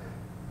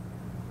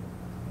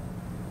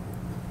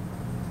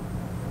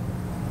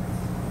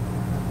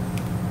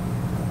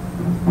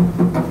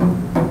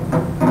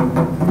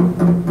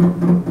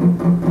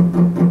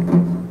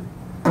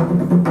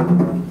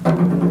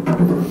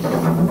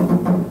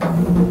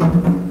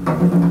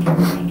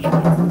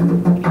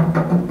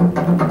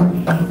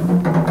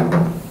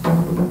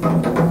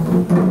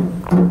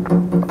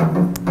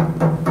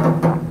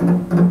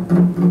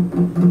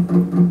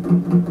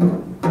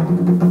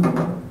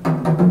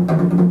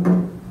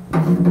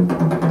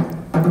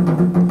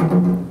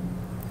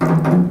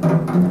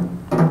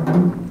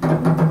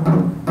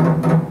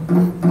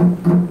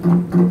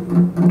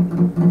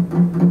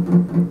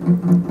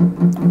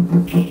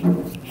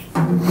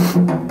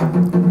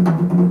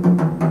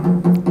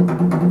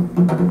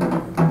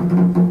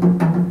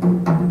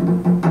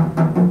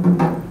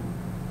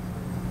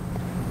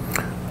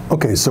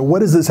 Okay, so what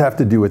does this have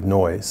to do with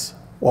noise?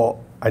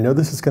 Well, I know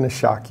this is going to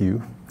shock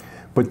you,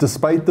 but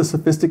despite the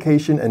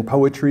sophistication and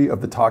poetry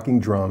of the talking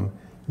drum,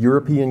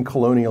 European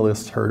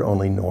colonialists heard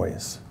only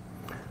noise.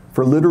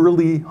 For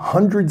literally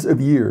hundreds of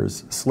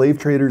years, slave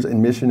traders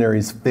and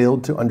missionaries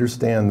failed to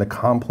understand the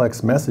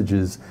complex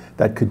messages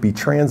that could be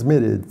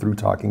transmitted through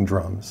talking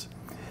drums.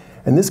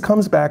 And this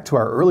comes back to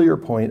our earlier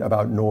point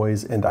about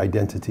noise and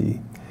identity.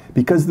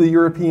 Because the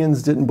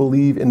Europeans didn't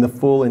believe in the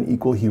full and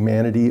equal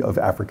humanity of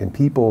African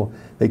people,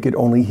 they could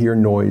only hear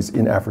noise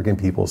in African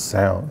people's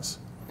sounds.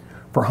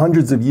 For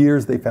hundreds of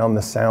years, they found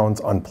the sounds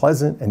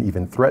unpleasant and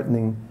even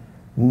threatening,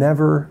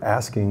 never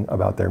asking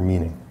about their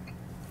meaning.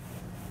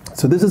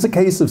 So this is a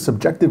case of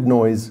subjective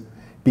noise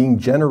being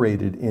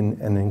generated in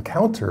an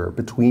encounter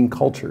between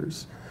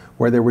cultures,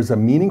 where there was a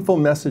meaningful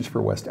message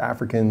for West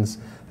Africans,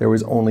 there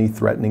was only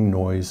threatening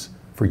noise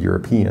for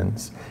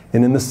Europeans.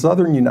 And in the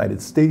southern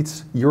United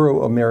States,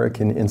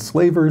 Euro-American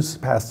enslavers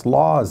passed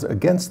laws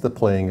against the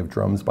playing of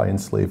drums by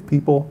enslaved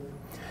people.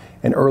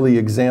 An early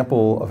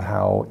example of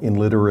how, in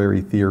literary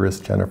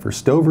theorist Jennifer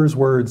Stover's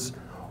words,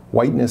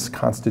 whiteness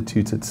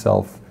constitutes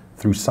itself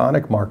through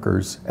sonic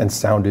markers and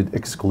sounded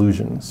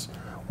exclusions,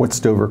 what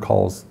Stover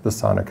calls the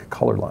sonic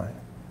color line.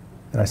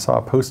 And I saw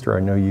a poster, I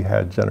know you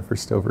had Jennifer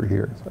Stover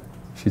here. So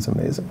she's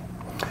amazing.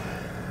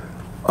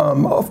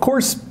 Of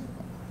course,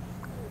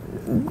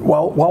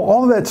 while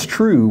all of that's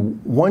true,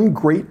 one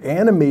great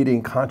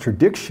animating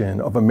contradiction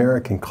of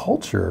American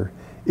culture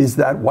is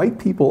that white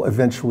people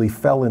eventually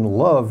fell in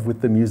love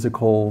with the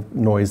musical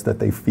noise that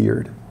they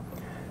feared.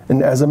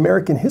 And as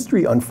American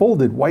history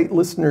unfolded, white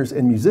listeners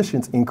and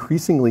musicians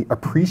increasingly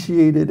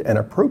appreciated and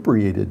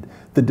appropriated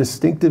the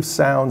distinctive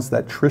sounds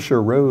that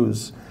Trisha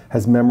Rose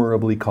has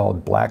memorably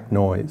called black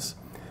noise,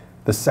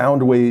 the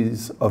sound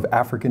waves of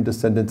African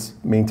descendants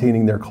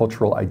maintaining their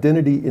cultural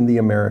identity in the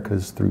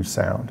Americas through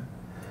sound.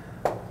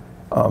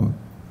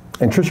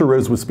 And Trisha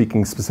Rose was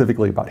speaking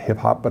specifically about hip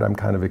hop, but I'm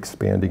kind of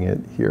expanding it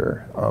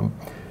here.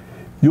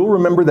 You'll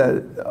remember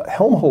that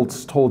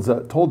Helmholtz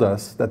told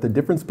us that the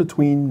difference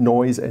between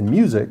noise and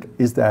music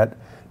is that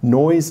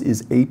noise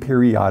is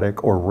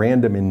aperiodic or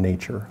random in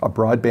nature, a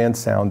broadband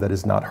sound that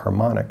is not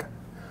harmonic.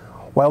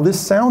 While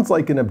this sounds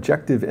like an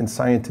objective and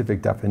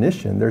scientific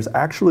definition, there's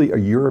actually a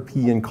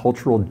European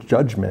cultural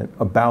judgment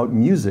about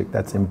music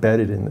that's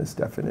embedded in this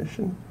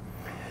definition.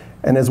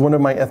 And as one of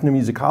my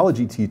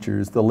ethnomusicology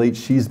teachers, the late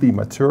Shisbi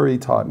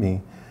Maturi, taught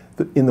me,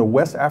 that in the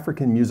West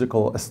African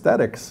musical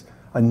aesthetics,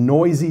 a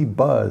noisy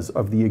buzz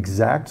of the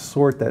exact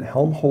sort that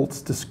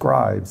Helmholtz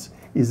describes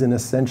is an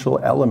essential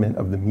element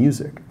of the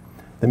music.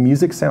 The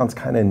music sounds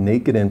kind of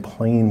naked and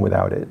plain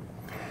without it.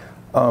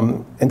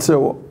 And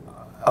so,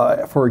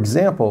 for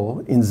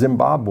example, in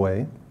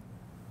Zimbabwe,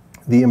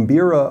 the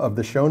mbira of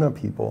the Shona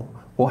people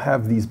will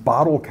have these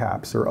bottle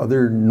caps or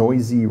other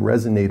noisy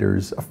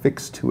resonators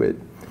affixed to it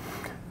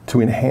to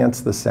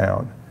enhance the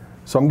sound.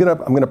 So I'm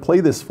gonna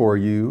play this for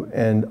you,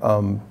 and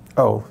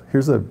oh,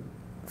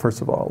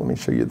 first of all, let me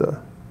show you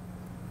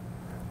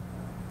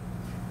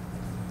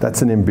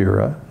that's an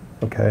mbira,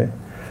 okay?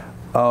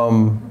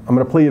 I'm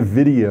gonna play a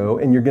video,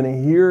 and you're gonna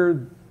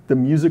hear the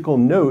musical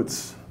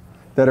notes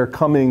that are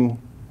coming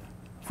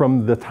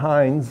from the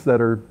tines that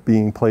are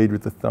being played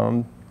with the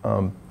thumb.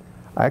 I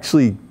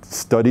actually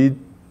studied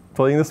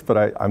playing this,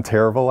 but I'm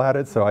terrible at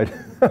it, so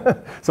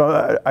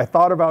I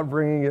thought about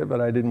bringing it, but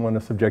I didn't want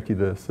to subject you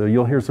to this. So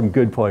you'll hear some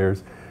good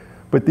players.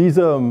 But these,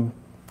 you'll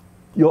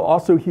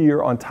also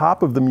hear on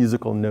top of the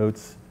musical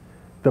notes,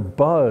 the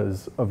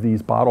buzz of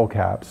these bottle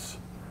caps.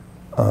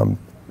 So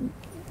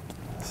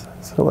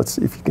let's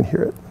see if you can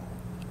hear it.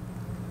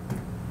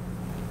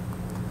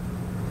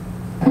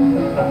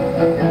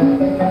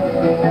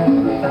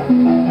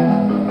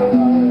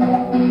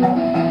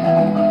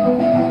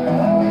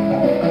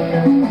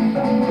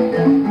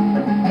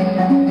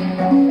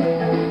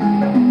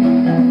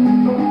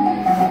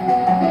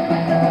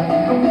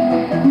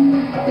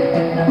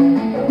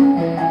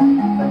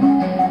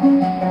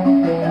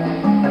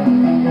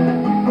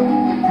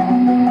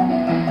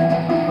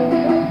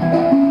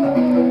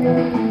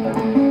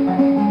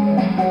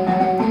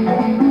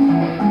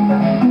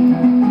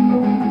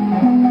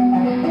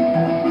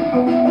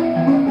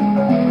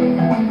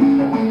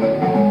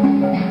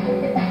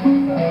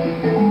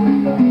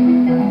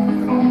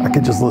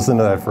 could just listen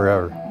to that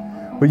forever.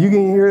 But you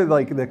can hear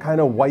like the kind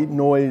of white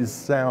noise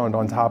sound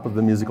on top of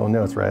the musical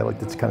notes, right?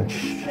 Like it's kind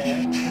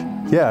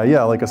of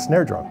yeah, like a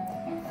snare drum.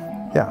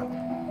 Yeah.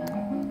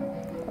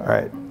 All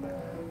right.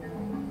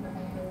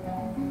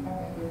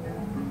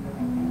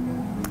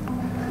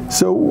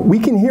 So we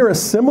can hear a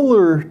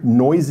similar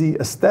noisy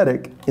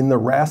aesthetic in the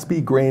raspy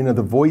grain of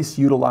the voice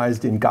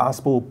utilized in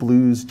gospel,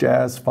 blues,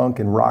 jazz, funk,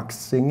 and rock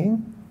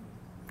singing,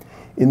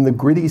 in the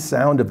gritty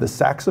sound of the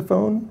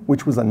saxophone,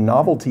 which was a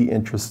novelty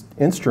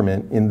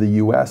instrument in the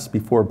US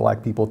before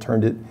black people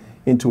turned it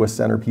into a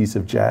centerpiece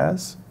of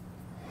jazz,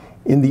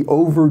 in the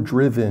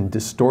overdriven,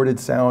 distorted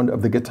sound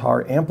of the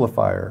guitar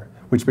amplifier,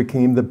 which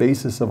became the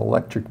basis of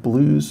electric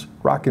blues,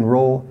 rock and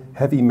roll,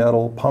 heavy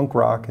metal, punk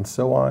rock, and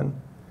so on,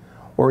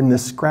 or in the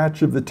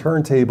scratch of the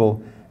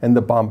turntable and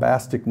the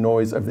bombastic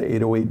noise of the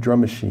 808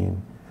 drum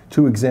machine,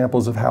 two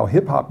examples of how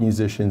hip-hop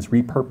musicians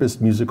repurposed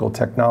musical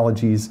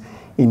technologies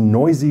in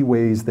noisy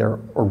ways their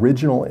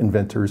original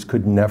inventors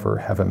could never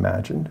have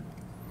imagined.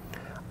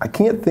 I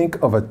can't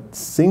think of a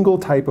single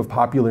type of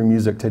popular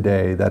music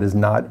today that is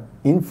not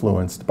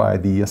influenced by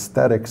the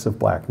aesthetics of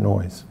black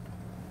noise.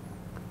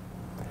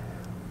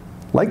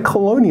 Like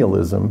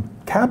colonialism,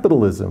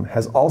 capitalism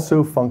has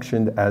also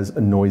functioned as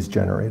a noise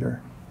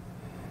generator.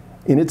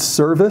 In its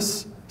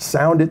service,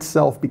 sound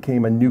itself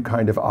became a new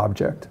kind of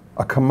object,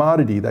 a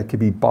commodity that could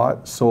be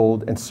bought,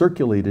 sold, and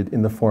circulated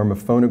in the form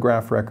of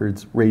phonograph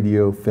records,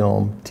 radio,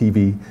 film,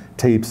 TV,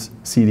 tapes,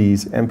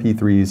 CDs,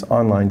 MP3s,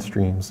 online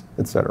streams,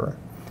 etc.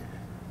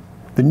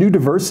 The new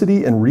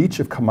diversity and reach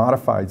of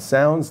commodified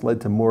sounds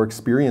led to more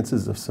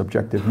experiences of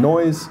subjective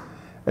noise,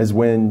 as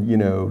when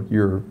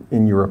you're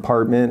in your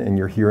apartment and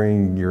you're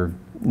hearing your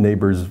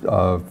neighbor's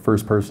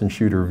first-person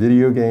shooter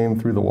video game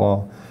through the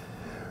wall.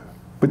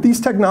 But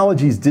these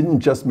technologies didn't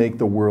just make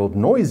the world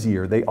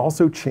noisier, they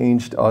also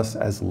changed us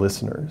as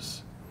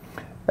listeners.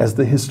 As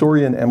the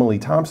historian Emily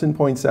Thompson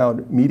points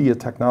out, media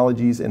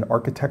technologies and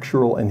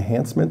architectural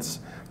enhancements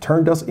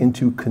turned us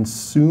into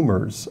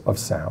consumers of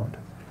sound.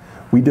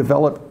 We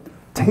developed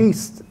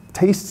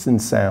tastes in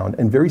sound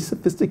and very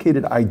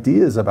sophisticated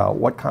ideas about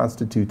what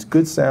constitutes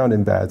good sound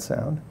and bad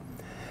sound.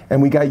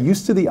 And we got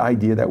used to the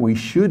idea that we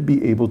should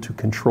be able to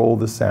control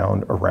the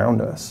sound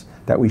around us,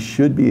 that we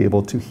should be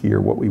able to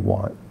hear what we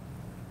want.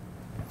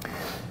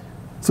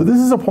 So this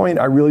is a point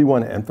I really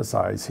want to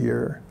emphasize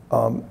here.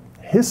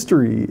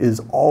 History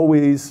is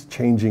always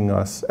changing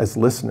us as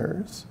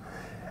listeners.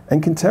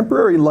 And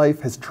contemporary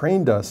life has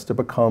trained us to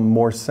become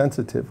more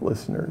sensitive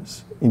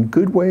listeners, in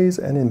good ways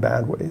and in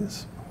bad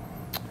ways.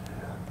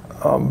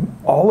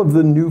 All of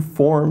the new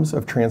forms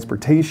of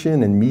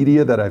transportation and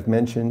media that I've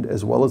mentioned,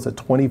 as well as a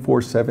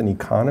 24/7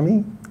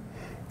 economy,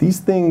 these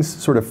things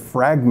sort of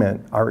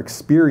fragment our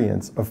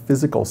experience of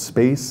physical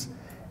space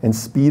and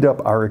speed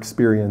up our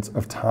experience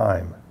of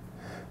time.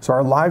 So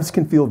our lives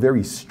can feel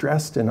very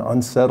stressed and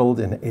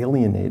unsettled and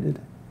alienated.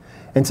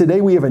 And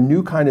today we have a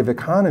new kind of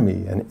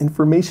economy, an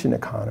information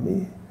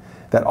economy,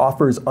 that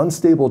offers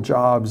unstable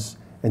jobs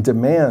and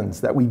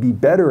demands that we be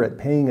better at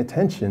paying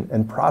attention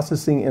and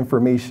processing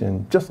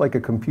information just like a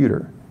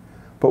computer.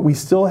 But we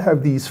still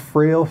have these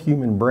frail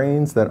human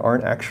brains that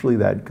aren't actually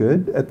that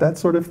good at that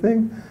sort of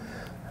thing.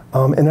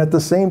 And at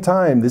the same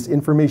time, this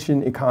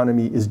information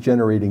economy is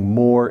generating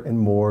more and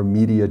more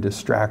media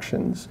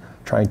distractions,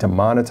 trying to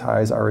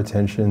monetize our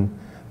attention,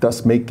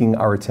 thus making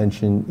our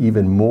attention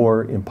even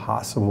more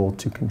impossible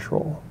to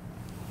control.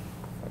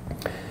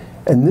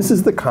 And this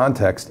is the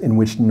context in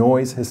which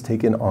noise has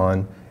taken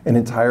on an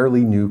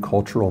entirely new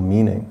cultural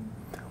meaning,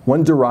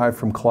 one derived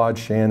from Claude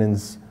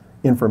Shannon's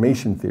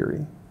information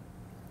theory,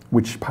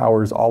 which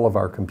powers all of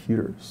our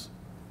computers.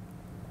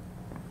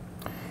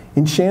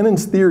 In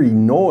Shannon's theory,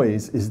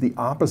 noise is the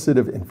opposite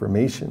of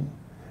information.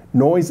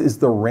 Noise is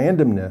the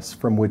randomness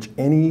from which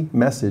any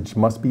message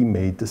must be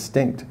made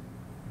distinct.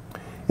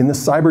 In the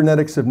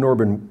cybernetics of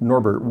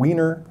Norbert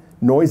Wiener,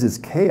 noise is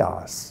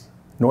chaos.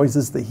 Noise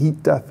is the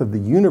heat death of the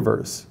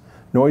universe.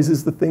 Noise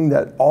is the thing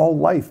that all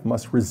life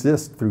must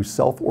resist through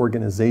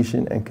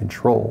self-organization and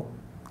control.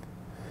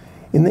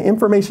 In the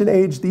information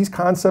age, these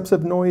concepts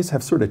of noise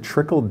have sort of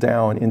trickled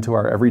down into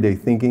our everyday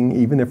thinking,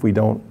 even if we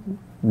don't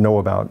know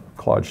about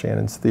Claude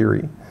Shannon's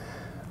theory.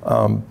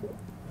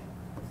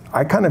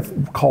 I kind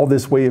of call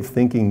this way of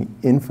thinking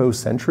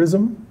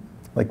infocentrism.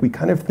 Like we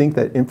kind of think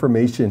that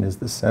information is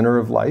the center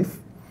of life.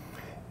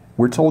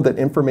 We're told that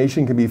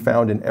information can be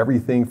found in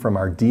everything from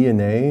our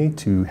DNA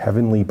to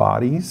heavenly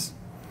bodies.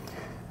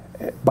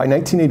 By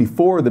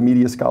 1984, the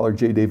media scholar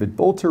J. David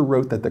Bolter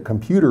wrote that the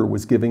computer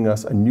was giving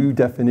us a new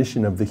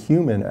definition of the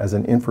human as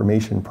an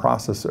information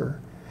processor.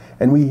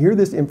 And we hear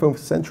this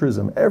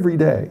infocentrism every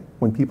day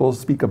when people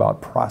speak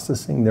about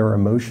processing their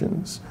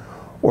emotions,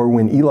 or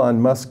when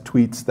Elon Musk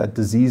tweets that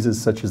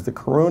diseases such as the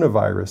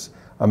coronavirus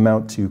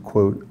amount to,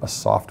 quote, a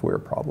software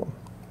problem.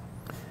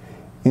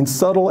 In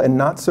subtle and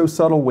not so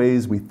subtle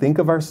ways, we think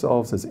of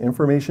ourselves as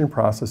information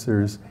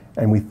processors,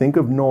 and we think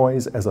of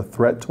noise as a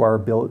threat to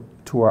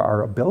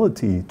our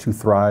ability to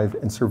thrive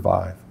and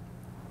survive.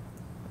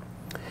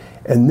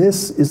 And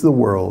this is the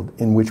world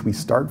in which we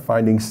start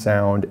finding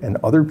sound and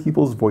other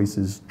people's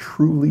voices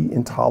truly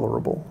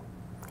intolerable.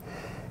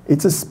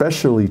 It's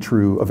especially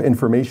true of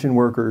information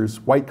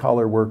workers,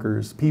 white-collar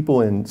workers,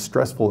 people in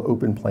stressful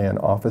open-plan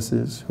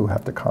offices who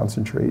have to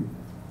concentrate.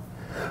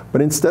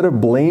 But instead of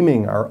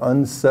blaming our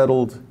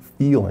unsettled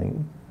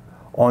feeling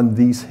on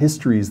these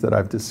histories that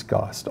I've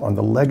discussed, on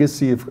the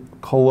legacy of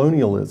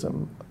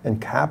colonialism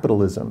and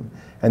capitalism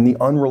and the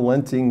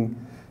unrelenting,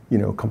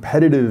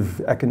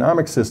 competitive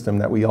economic system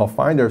that we all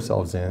find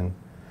ourselves in,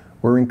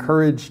 we're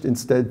encouraged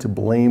instead to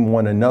blame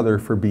one another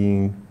for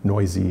being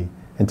noisy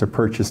and to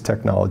purchase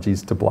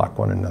technologies to block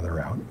one another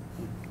out.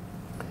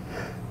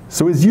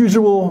 So as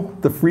usual,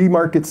 the free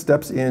market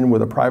steps in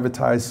with a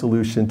privatized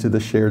solution to the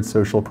shared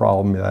social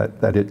problem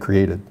that it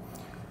created.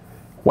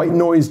 White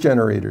noise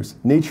generators,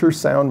 nature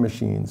sound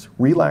machines,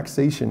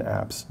 relaxation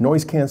apps,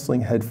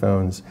 noise-canceling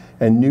headphones,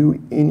 and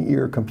new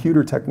in-ear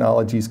computer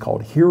technologies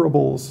called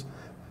hearables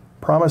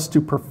promise to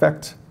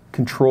perfect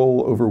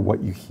control over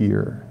what you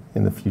hear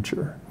in the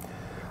future.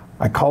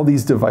 I call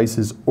these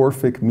devices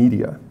Orphic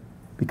media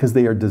because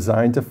they are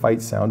designed to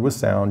fight sound with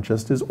sound,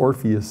 just as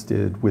Orpheus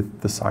did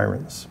with the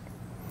Sirens.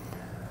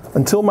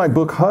 Until my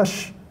book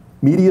Hush,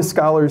 media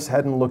scholars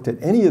hadn't looked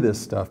at any of this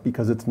stuff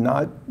because it's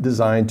not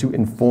designed to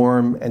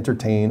inform,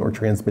 entertain, or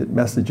transmit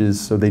messages,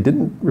 so they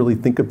didn't really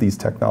think of these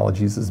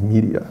technologies as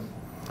media.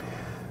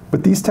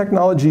 But these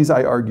technologies,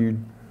 I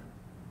argued,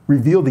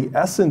 reveal the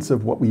essence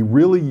of what we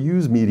really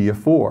use media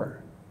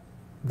for.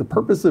 The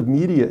purpose of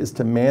media is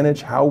to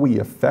manage how we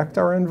affect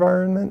our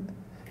environment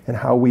and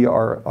how we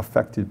are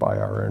affected by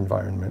our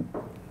environment.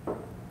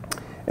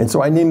 And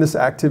so I named this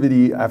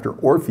activity after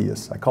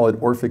Orpheus. I call it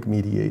Orphic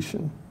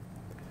mediation.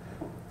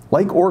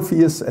 Like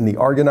Orpheus and the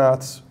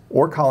Argonauts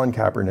or Colin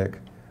Kaepernick,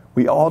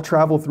 we all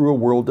travel through a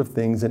world of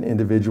things and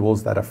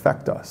individuals that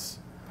affect us.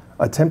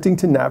 Attempting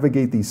to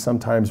navigate these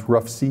sometimes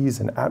rough seas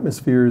and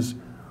atmospheres,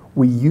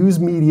 we use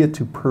media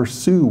to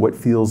pursue what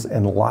feels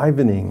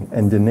enlivening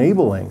and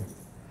enabling,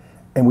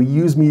 and we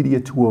use media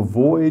to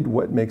avoid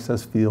what makes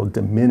us feel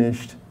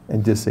diminished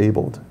and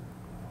disabled.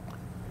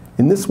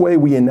 In this way,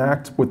 we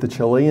enact what the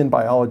Chilean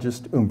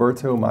biologist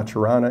Humberto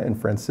Maturana and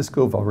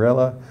Francisco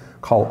Varela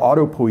call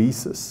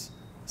autopoiesis,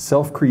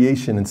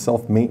 self-creation and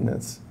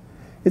self-maintenance.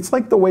 It's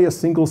like the way a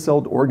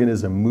single-celled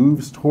organism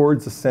moves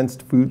towards a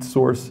sensed food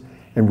source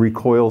and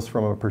recoils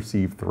from a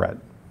perceived threat.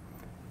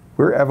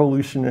 We're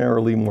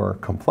evolutionarily more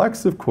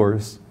complex, of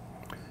course,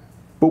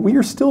 but we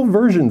are still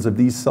versions of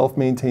these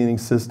self-maintaining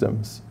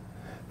systems.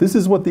 This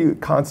is what the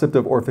concept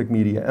of Orphic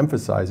media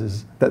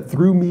emphasizes, that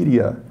through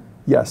media,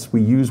 yes,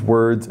 we use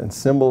words and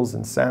symbols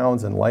and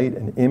sounds and light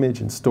and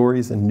image and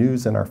stories and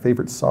news and our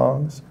favorite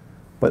songs,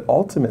 but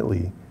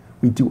ultimately,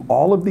 we do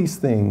all of these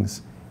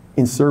things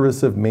in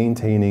service of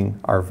maintaining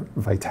our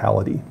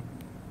vitality.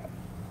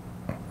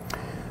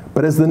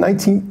 But as the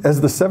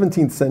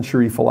 17th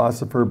century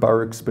philosopher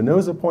Baruch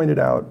Spinoza pointed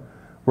out,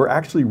 we're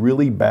actually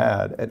really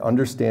bad at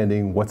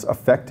understanding what's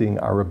affecting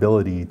our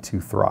ability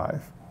to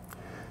thrive.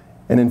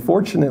 And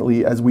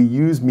unfortunately, as we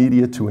use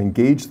media to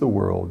engage the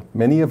world,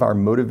 many of our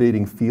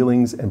motivating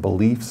feelings and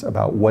beliefs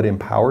about what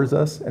empowers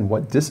us and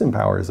what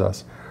disempowers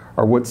us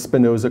are what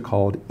Spinoza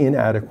called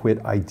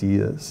inadequate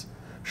ideas,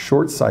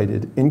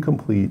 short-sighted,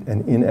 incomplete,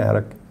 and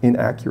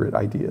inaccurate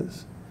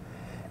ideas.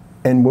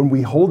 And when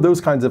we hold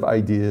those kinds of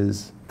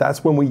ideas,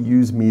 that's when we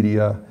use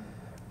media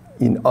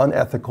in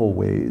unethical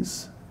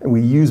ways. And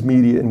we use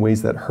media in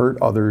ways that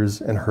hurt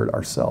others and hurt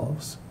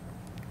ourselves.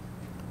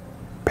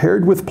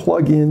 Paired with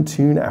plug-in,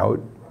 tune-out,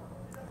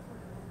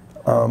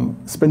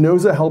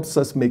 Spinoza helps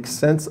us make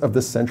sense of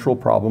the central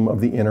problem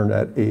of the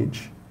internet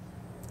age.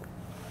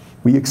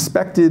 We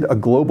expected a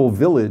global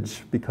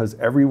village because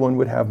everyone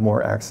would have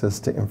more access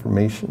to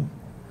information.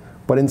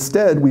 But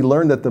instead, we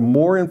learned that the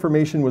more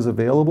information was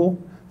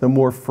available, the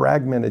more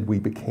fragmented we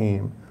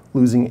became,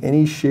 losing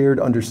any shared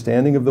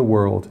understanding of the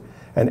world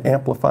and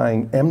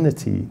amplifying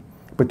enmity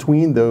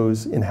between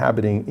those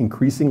inhabiting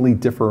increasingly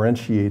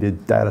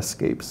differentiated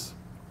datascapes.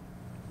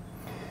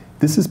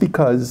 This is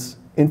because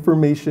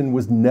information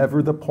was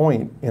never the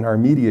point in our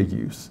media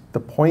use. The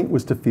point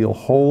was to feel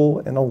whole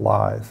and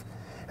alive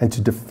and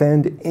to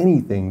defend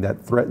anything that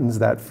threatens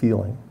that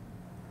feeling.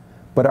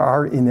 But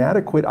our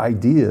inadequate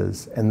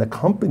ideas and the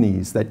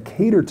companies that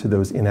cater to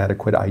those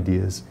inadequate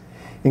ideas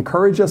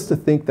encourage us to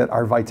think that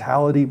our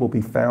vitality will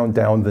be found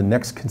down the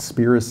next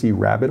conspiracy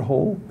rabbit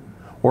hole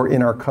or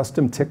in our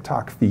custom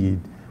TikTok feed,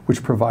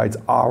 which provides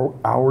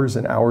hours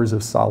and hours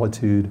of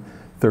solitude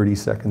 30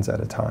 seconds at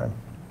a time.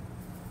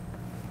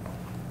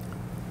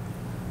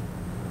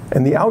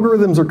 And the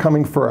algorithms are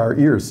coming for our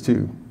ears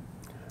too.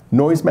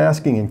 Noise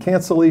masking and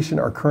cancellation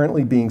are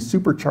currently being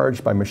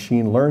supercharged by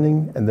machine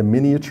learning and the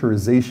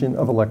miniaturization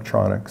of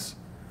electronics.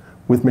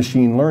 With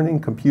machine learning,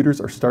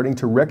 computers are starting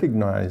to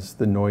recognize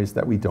the noise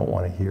that we don't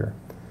want to hear,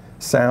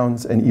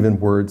 sounds and even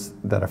words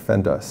that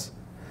offend us.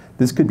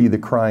 This could be the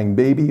crying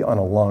baby on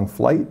a long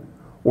flight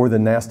or the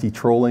nasty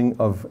trolling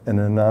of an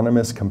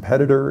anonymous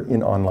competitor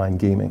in online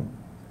gaming.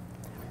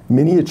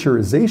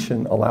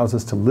 Miniaturization allows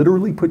us to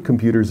literally put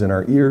computers in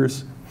our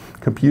ears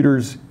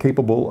computers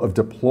capable of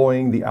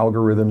deploying the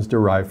algorithms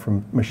derived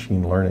from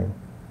machine learning.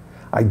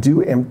 I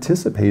do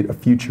anticipate a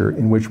future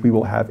in which we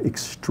will have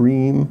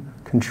extreme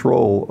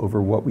control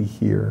over what we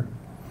hear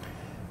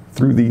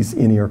through these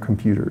in-ear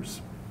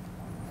computers.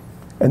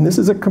 And this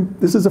is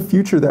a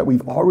future that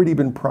we've already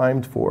been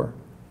primed for.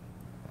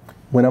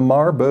 When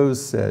Amar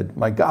Bose said,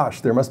 "My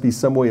gosh, there must be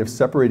some way of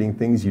separating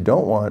things you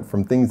don't want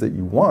from things that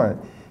you want,"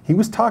 he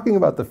was talking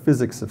about the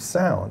physics of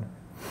sound.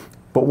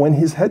 But when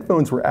his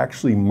headphones were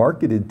actually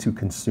marketed to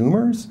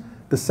consumers,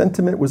 the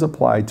sentiment was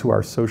applied to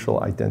our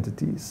social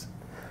identities.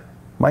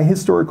 My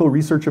historical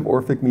research of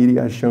Orphic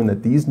media has shown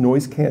that these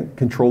noise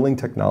controlling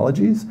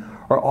technologies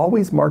are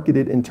always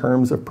marketed in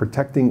terms of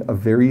protecting a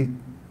very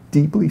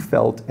deeply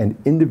felt and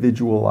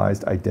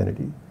individualized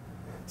identity.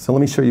 So let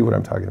me show you what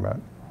I'm talking about.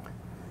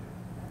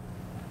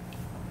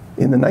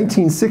 In the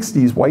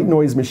 1960s, white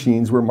noise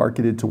machines were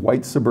marketed to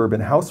white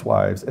suburban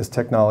housewives as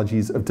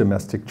technologies of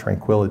domestic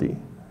tranquility.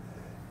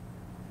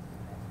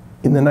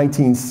 In the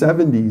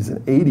 1970s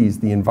and 80s,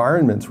 the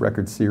Environments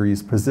record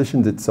series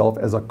positioned itself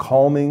as a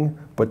calming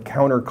but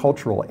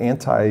countercultural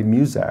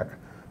anti-Muzak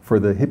for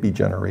the hippie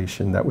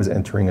generation that was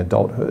entering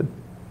adulthood.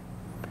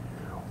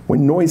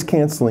 When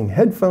noise-canceling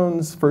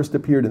headphones first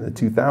appeared in the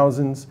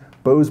 2000s,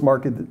 Bose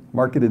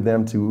marketed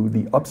them to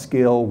the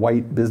upscale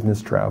white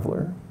business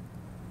traveler.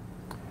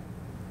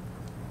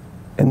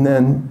 And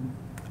then,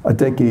 a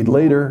decade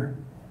later,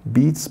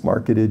 Beats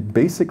marketed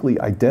basically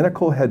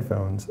identical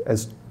headphones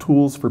as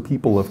tools for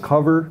people of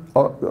color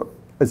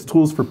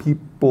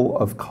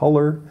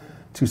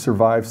to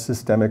survive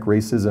systemic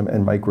racism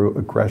and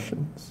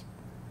microaggressions.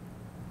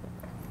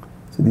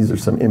 So these are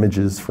some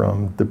images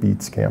from the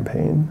Beats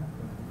campaign.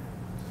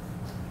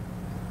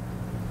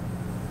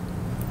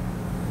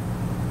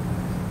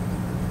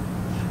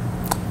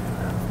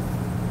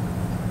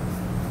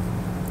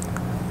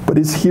 But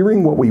is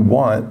hearing what we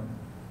want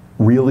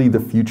really the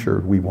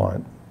future we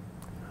want?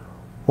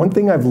 One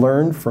thing I've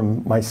learned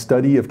from my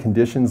study of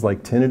conditions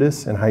like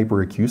tinnitus and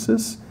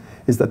hyperacusis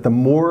is that the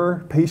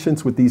more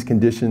patients with these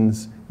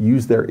conditions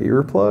use their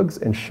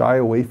earplugs and shy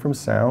away from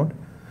sound,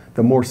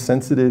 the more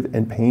sensitive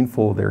and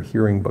painful their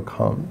hearing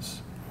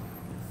becomes.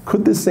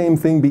 Could the same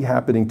thing be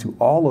happening to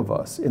all of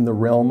us in the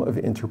realm of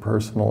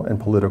interpersonal and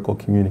political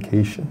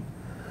communication?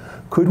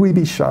 Could we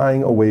be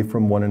shying away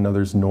from one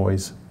another's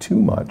noise too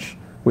much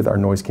with our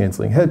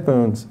noise-canceling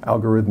headphones,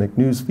 algorithmic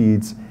news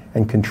feeds,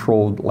 and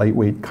controlled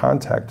lightweight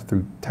contact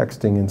through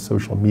texting and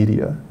social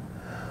media?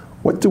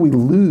 What do we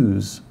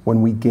lose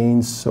when we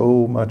gain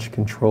so much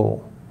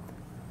control?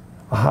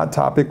 A hot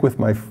topic with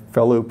my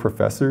fellow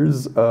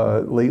professors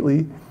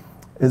lately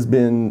has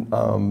been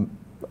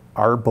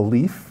our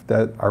belief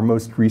that our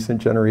most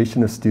recent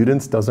generation of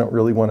students doesn't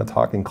really want to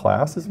talk in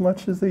class as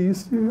much as they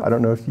used to. I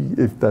don't know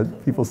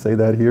if people say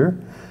that here.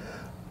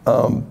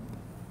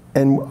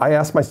 And I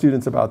ask my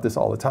students about this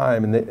all the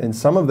time, and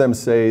some of them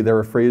say they're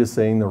afraid of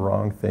saying the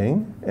wrong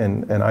thing,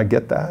 and I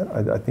get that.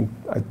 I think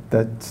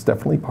that's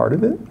definitely part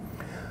of it.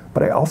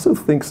 But I also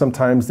think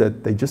sometimes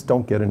that they just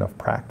don't get enough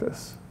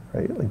practice,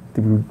 right? Like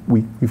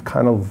we've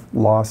kind of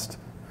lost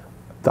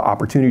the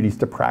opportunities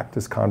to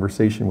practice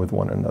conversation with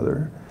one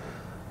another.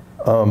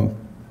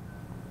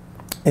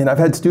 And I've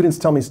had students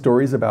tell me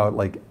stories about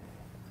like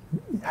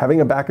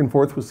having a back and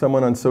forth with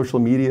someone on social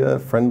media,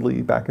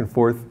 friendly back and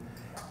forth,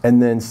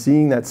 and then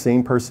seeing that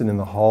same person in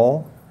the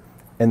hall,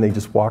 and they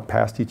just walk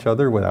past each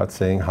other without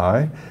saying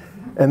hi.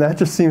 And that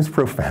just seems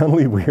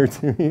profoundly weird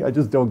to me. I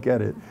just don't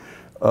get it.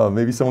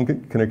 Maybe someone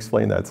can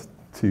explain that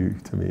to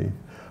me.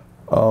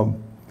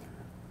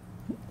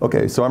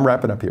 Okay, so I'm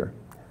wrapping up here.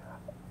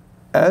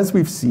 As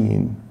we've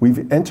seen,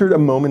 we've entered a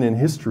moment in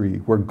history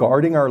where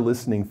guarding our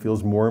listening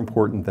feels more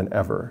important than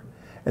ever.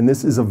 And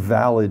this is a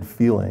valid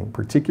feeling,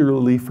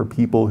 particularly for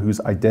people whose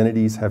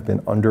identities have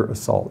been under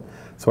assault.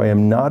 So I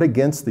am not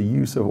against the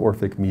use of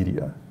Orphic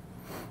media.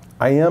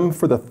 I am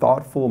for the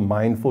thoughtful,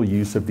 mindful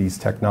use of these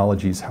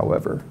technologies,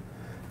 however.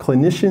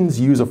 Clinicians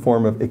use a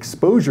form of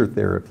exposure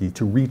therapy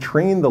to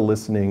retrain the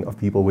listening of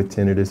people with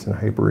tinnitus and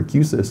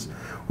hyperacusis,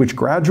 which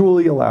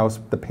gradually allows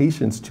the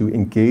patients to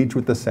engage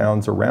with the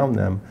sounds around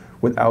them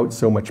without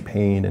so much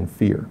pain and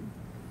fear.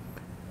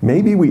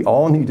 Maybe we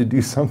all need to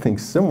do something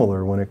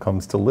similar when it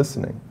comes to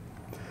listening.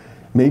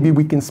 Maybe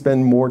we can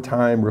spend more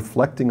time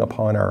reflecting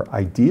upon our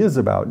ideas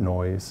about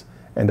noise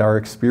and our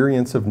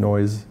experience of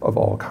noise of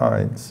all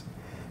kinds.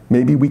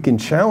 Maybe we can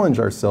challenge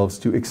ourselves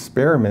to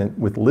experiment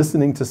with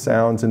listening to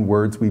sounds and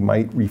words we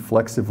might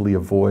reflexively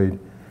avoid,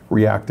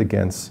 react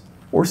against,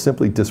 or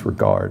simply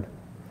disregard.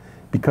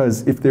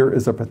 Because if there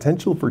is a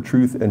potential for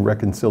truth and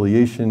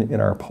reconciliation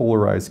in our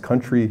polarized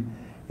country,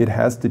 it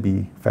has to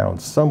be found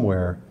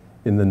somewhere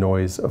in the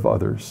noise of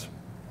others.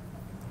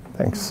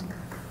 Thanks.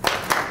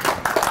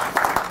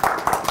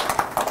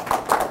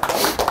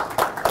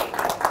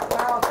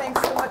 Wow,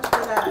 thanks so much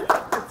for that.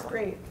 That's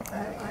great.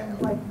 I'm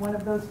like one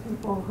of those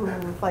people who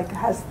like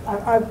has,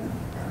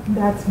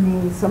 that's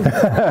me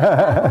sometimes.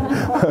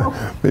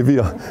 Maybe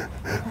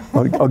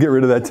I'll get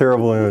rid of that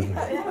terrible image.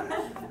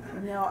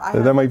 No,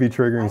 that might be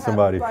triggering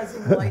somebody. I have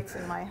buzzing lights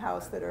in my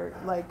house that are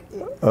like.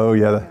 Oh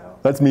yeah,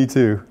 that's me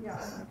too. Yeah.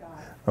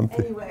 Oh my God.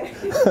 Anyway,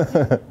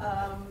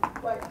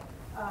 but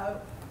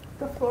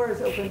the floor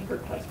is open for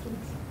questions.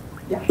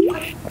 Yeah.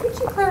 Could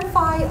you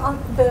clarify on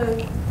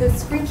the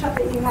screenshot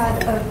that you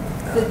had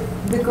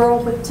of the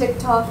girl with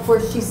TikTok where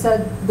she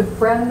said the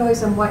brown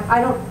noise and white?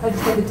 I don't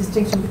understand the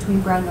distinction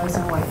between brown noise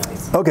and white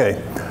noise.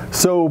 Okay,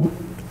 so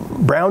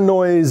brown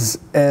noise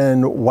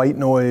and white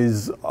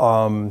noise,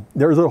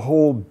 there's a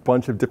whole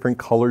bunch of different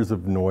colors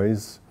of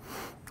noise,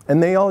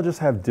 and they all just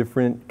have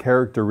different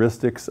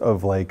characteristics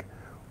of like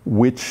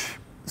which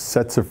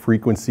sets of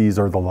frequencies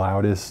are the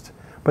loudest,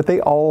 but they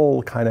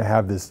all kind of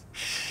have this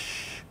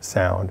shh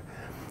sound.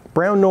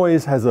 Brown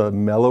noise has a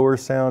mellower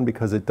sound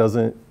because it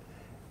doesn't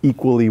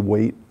equally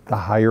weight the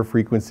higher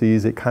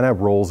frequencies. It kind of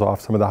rolls off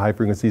some of the high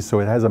frequencies, so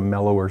it has a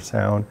mellower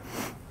sound.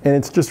 And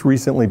it's just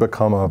recently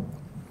become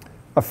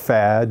a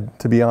fad,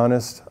 to be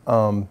honest.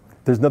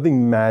 There's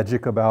nothing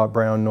magic about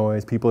brown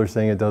noise. People are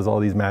saying it does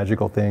all these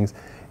magical things.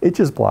 It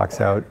just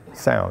blocks out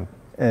sound.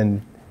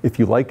 And if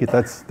you like it,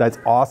 that's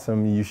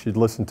awesome. You should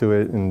listen to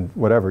it and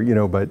whatever, you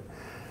know, but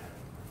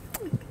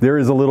there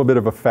is a little bit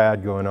of a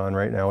fad going on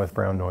right now with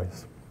brown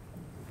noise.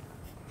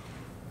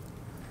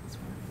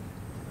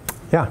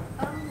 Yeah?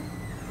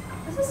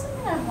 This is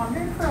something I've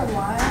wondered for a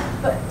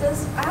while, but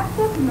does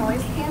active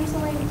noise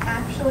canceling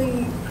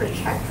actually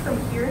protect from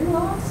hearing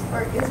loss,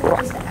 or is it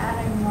just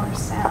adding more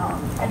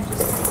sound and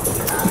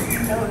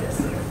just notice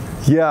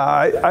it?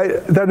 Yeah,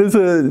 that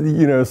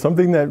is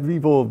something that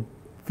people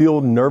feel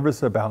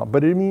nervous about,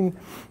 but I mean,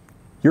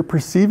 you're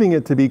perceiving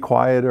it to be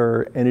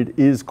quieter, and it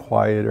is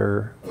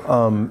quieter.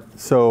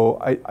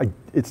 So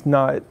it's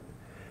not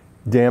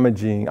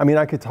damaging. I mean,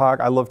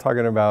 I love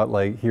talking about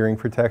like hearing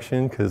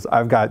protection because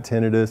I've got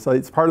tinnitus.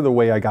 It's part of the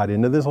way I got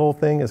into this whole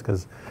thing is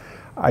because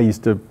I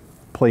used to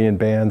play in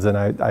bands and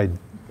I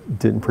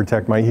didn't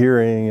protect my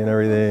hearing and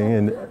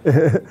everything.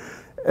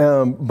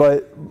 And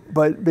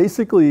but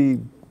basically,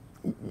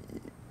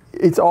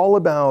 it's all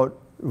about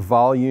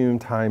volume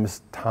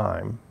times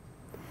time.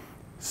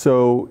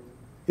 So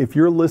if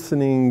you're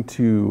listening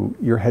to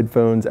your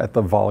headphones at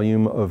the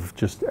volume of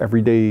just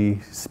everyday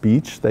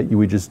speech that you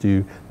would just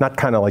do, not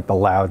kind of like the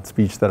loud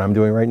speech that I'm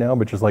doing right now,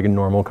 but just like a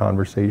normal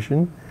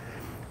conversation,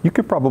 you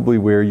could probably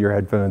wear your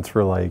headphones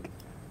for like,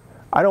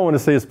 I don't want to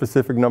say a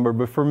specific number,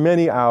 but for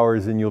many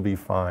hours and you'll be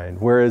fine.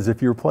 Whereas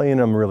if you're playing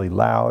them really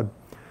loud,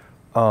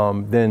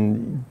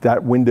 then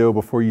that window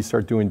before you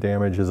start doing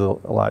damage is a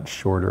lot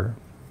shorter.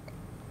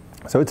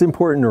 So it's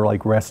important to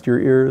like rest your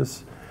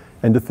ears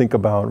and to think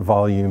about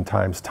volume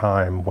times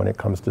time when it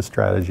comes to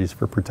strategies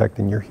for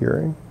protecting your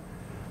hearing.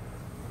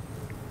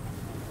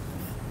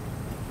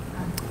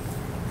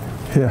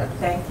 Yeah.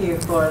 Thank you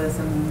for this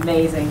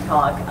amazing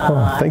talk. Thank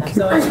I have you.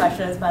 so many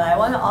questions, but I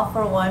want to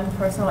offer one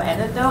personal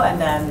anecdote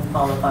and then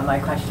follow up on my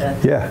question.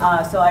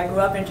 Yeah. So I grew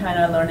up in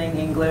China learning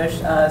English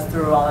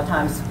through all the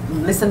times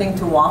listening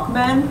to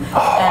Walkman,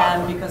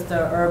 and because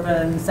the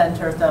urban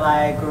centers that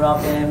I grew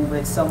up in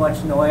with so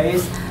much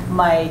noise,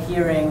 my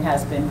hearing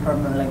has been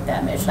permanently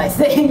damaged, I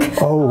think.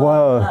 Oh,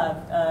 wow.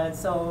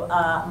 So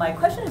my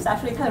question is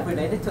actually kind of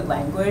related to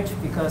language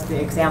because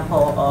the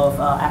example of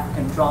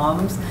African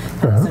drums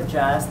kind of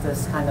suggests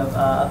this kind of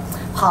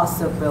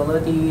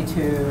possibility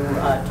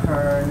to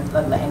turn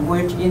the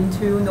language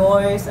into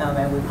noise,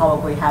 and we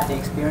probably have the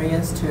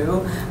experience too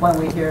when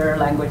we hear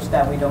language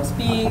that we don't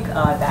speak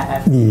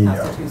that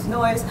constitutes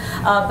noise.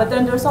 But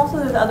then there's also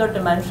this other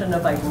dimension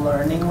of like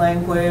learning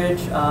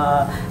language,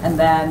 and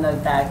then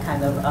that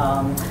kind of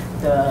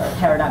the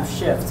paradigm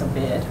shifts a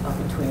bit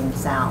between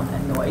sound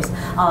and noise.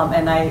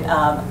 And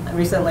I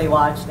recently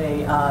watched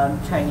a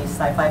Chinese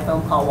sci-fi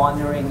film called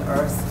Wandering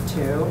Earth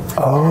 2.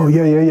 Oh,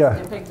 yeah.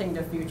 Depicting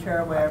the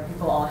future where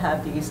people all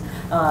have these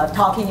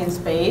talking in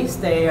space.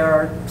 They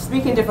are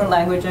speaking different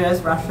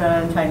languages,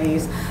 Russian,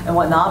 Chinese, and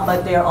whatnot,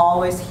 but they're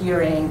always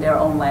hearing their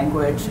own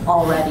language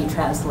already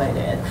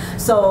translated.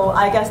 So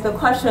I guess the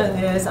question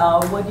is,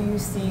 what do you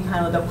see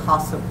kind of the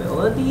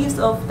possibilities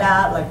of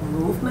that, like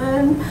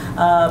movement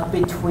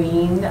between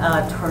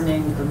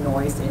turning the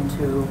noise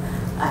into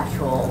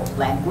actual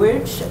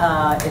language,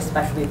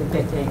 especially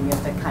depicting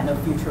the kind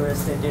of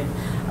futuristic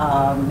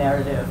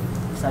narrative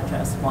such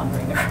as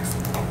Wandering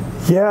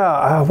Earth?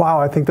 Yeah, wow,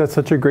 I think that's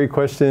such a great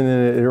question,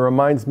 and it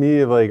reminds me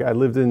of like, I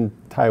lived in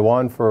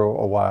Taiwan for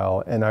a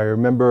while, and I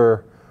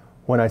remember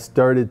when I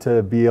started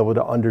to be able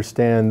to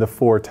understand the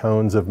 4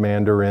 tones of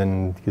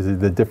Mandarin, because of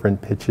the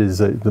different pitches,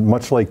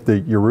 much like the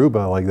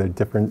Yoruba, like the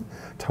different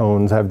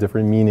tones have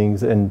different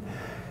meanings, and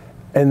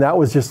that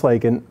was just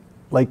like,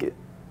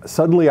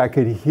 suddenly I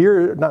could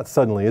hear, not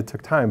suddenly, it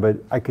took time, but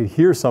I could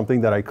hear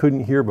something that I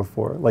couldn't hear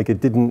before. Like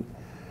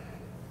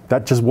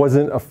that just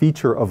wasn't a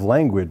feature of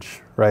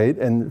language, right?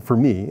 And for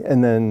me,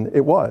 and then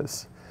it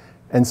was.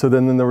 And so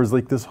then there was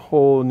like this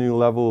whole new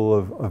level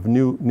of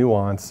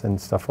nuance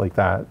and stuff like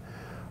that.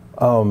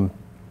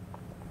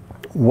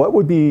 What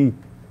would be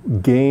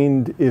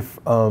gained if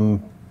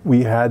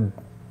we had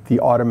the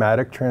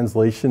automatic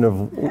translation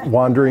of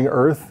Wandering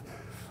Earth?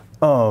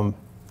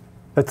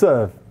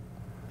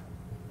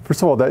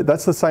 First of all,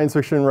 that's the science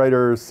fiction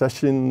writer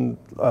Cixin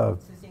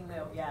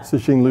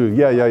Liu.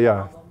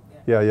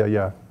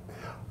 Yeah.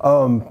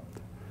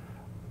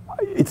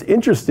 It's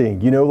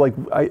interesting, you know. Like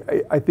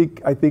I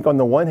think on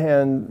the one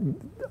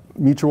hand,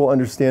 mutual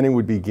understanding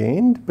would be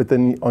gained, but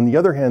then on the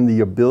other hand, the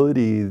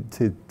ability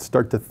to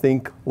start to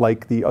think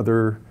like the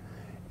other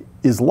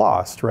is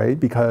lost, right?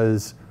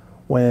 Because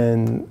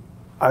one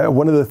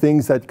of the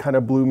things that kind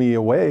of blew me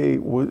away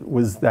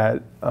was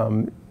that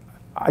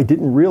I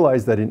didn't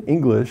realize that in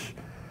English,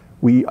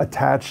 we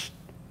attach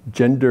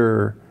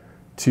gender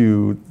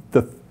to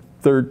the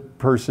third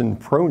person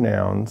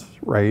pronouns,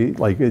 right?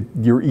 Like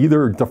you're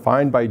either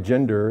defined by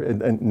gender,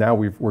 and now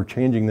we're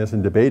changing this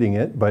and debating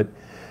it, but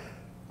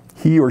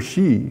he or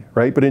she,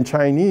 right? But in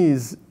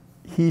Chinese,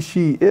 he,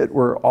 she, it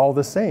were all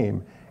the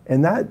same.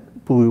 And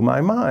that blew my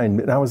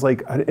mind. And I was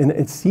like, and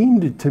it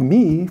seemed to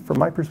me, from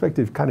my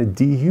perspective, kind of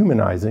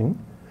dehumanizing.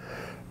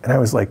 And I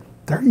was like,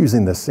 they're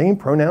using the same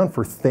pronoun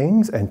for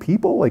things and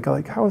people? Like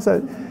how is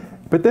that?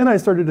 But then I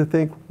started to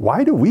think,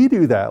 why do we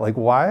do that? Like,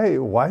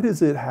 why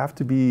does it have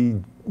to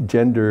be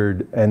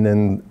gendered, and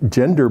then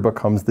gender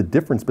becomes the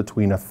difference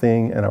between a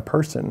thing and a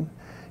person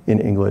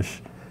in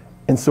English?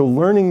 And so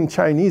learning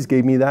Chinese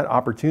gave me that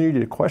opportunity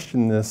to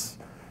question this,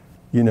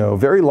 you know,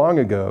 very long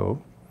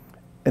ago.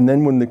 And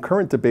then when the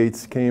current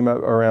debates came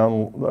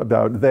around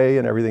about they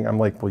and everything, I'm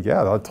like, well,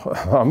 yeah,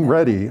 I'm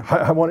ready.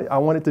 I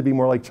want it to be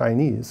more like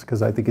Chinese,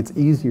 because I think it's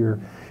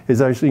easier.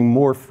 There's actually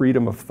more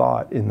freedom of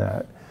thought in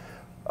that.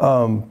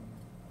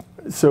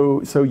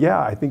 So yeah,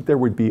 I think there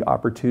would be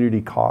opportunity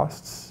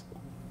costs,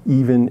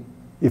 even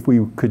if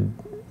we could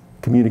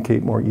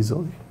communicate more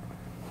easily.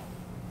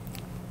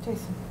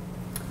 Jason.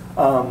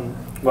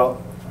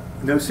 Well,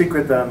 no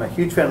secret that I'm a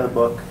huge fan of the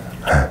book.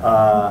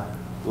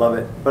 Love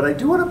it. But I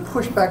do want to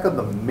push back on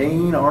the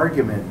main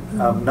argument,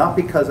 not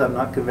because I'm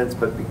not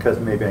convinced, but because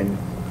maybe I'm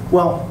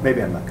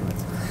not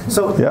convinced.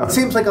 So yeah. It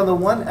seems like on the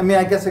one, I mean,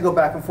 I guess I go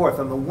back and forth.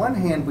 On the one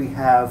hand, we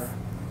have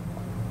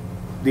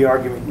the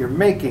argument you're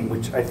making,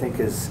 which I think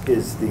is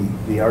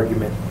the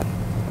argument,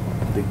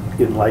 the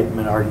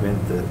Enlightenment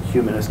argument, the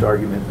humanist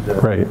argument.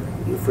 Right.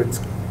 If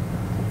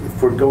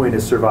we're going to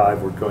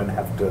survive, we're going to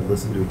have to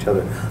listen to each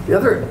other. On the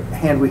other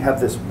hand, we have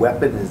this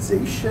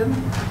weaponization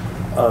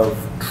of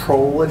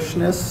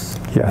trollishness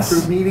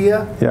through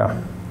media.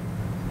 Yeah.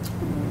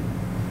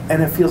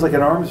 And it feels like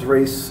an arms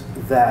race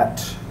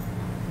that,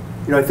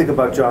 you know, I think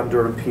about John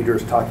Durham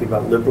Peters talking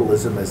about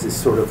liberalism as this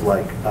sort of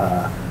like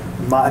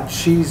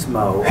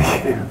machismo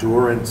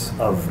endurance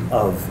of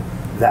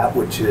that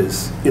which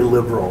is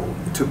illiberal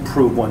to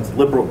prove one's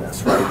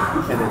liberalness,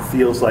 right? And it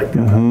feels like,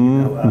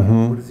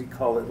 what does he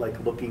call it? Like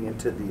looking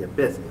into the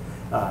abyss,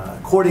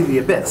 courting the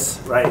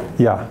abyss, right?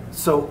 Yeah.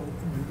 So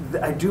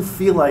I do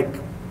feel like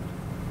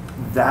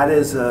that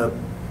is a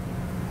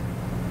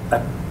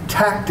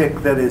tactic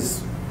that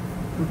is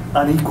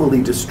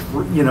unequally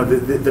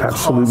the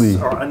costs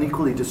are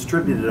unequally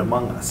distributed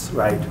among us,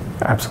 right?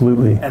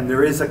 Absolutely. And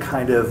there is a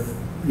kind of,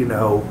 you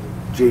know,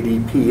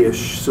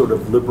 JDP-ish sort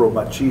of liberal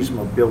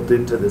machismo built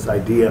into this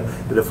idea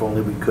that if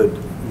only we could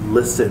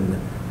listen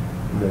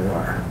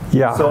more.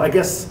 Yeah. So I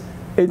guess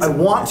I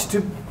want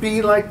to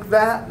be like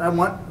that. I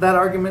want that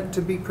argument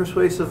to be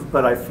persuasive,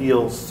 but I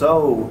feel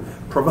so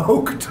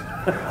provoked.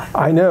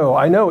 I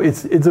know.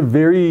 It's a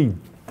very,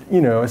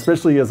 you know,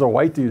 especially as a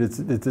white dude,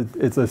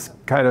 it's a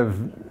kind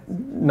of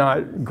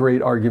not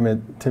great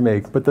argument to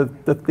make. But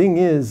the thing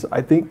is,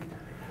 I think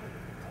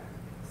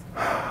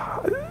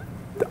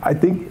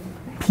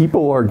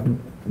people are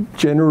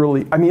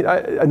generally, I mean,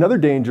 another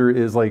danger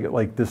is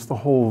like this, the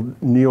whole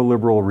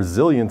neoliberal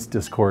resilience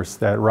discourse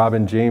that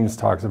Robin James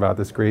talks about,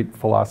 this great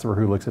philosopher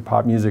who looks at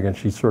pop music, and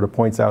she sort of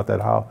points out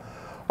that how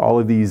all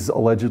of these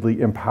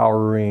allegedly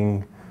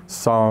empowering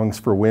songs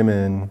for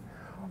women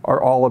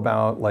are all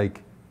about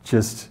like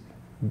just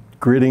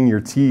gritting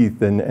your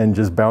teeth and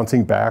just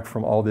bouncing back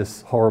from all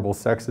this horrible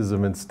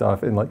sexism and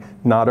stuff, and like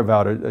not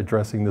about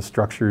addressing the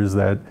structures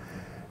that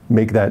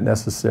make that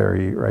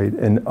necessary, right?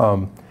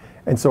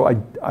 And so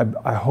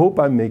I hope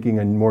I'm making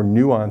a more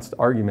nuanced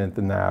argument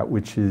than that,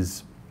 which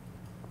is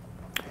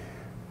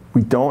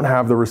we don't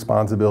have the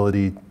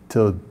responsibility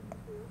to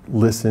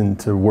listen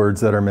to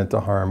words that are meant to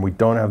harm. We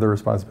don't have the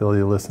responsibility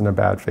to listen to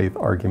bad faith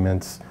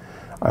arguments.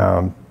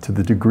 To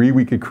the degree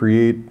we could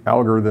create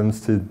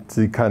algorithms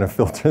to kind of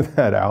filter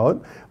that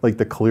out, like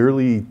the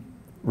clearly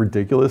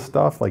ridiculous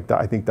stuff, like that,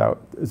 I think that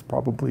is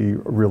probably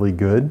really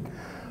good.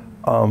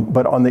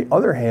 But on the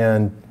other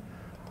hand,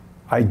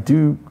 I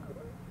do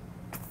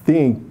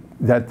think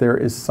that there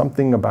is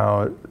something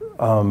about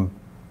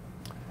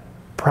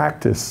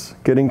practice,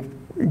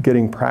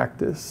 getting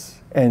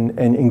practice, and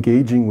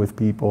engaging with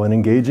people, and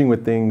engaging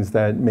with things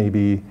that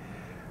maybe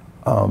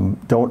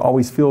don't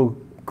always feel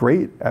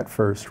great at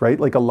first, right?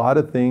 Like a lot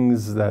of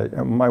things that,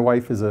 my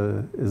wife is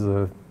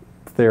a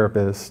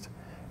therapist,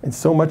 and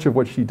so much of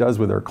what she does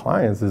with her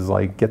clients is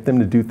like get them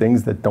to do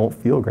things that don't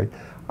feel great.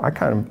 I'm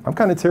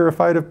kind of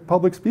terrified of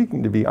public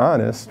speaking, to be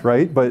honest,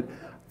 right? But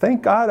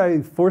thank God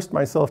I forced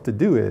myself to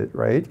do it,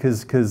 right?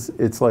 Because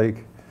it's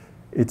like,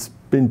 it's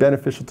been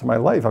beneficial to my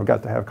life. I've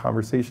got to have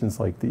conversations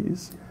like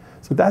these.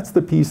 So that's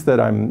the piece that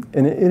and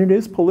it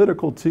is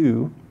political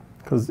too,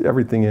 because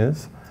everything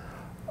is.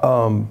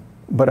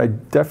 But I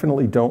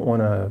definitely don't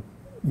want to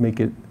make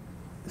it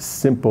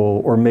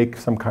simple or make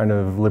some kind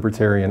of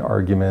libertarian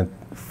argument,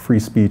 free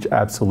speech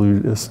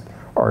absolutist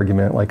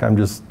argument. Like, I'm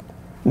just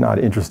not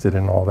interested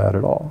in all that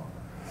at all.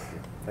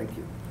 Thank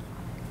you.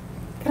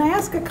 Can I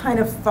ask a kind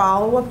of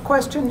follow-up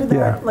question to that?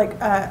 Yeah.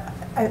 Like,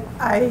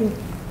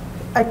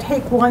 I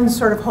take one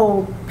sort of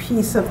whole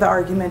piece of the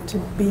argument to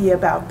be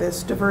about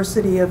this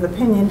diversity of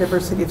opinion,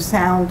 diversity of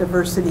sound,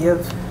 diversity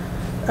of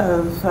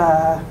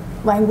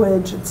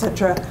language,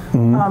 etc.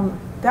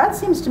 That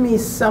seems to me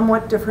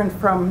somewhat different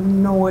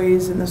from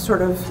noise in the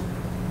sort of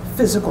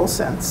physical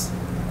sense.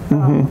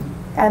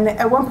 And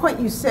at one point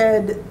you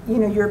said,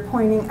 you're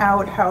pointing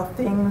out how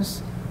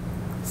things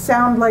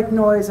sound like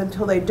noise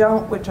until they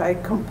don't, which I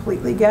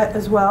completely get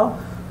as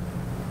well,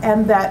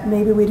 and that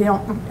maybe we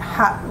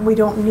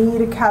don't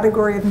need a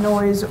category of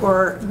noise,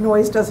 or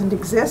noise doesn't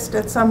exist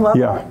at some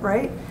level,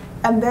 right?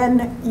 And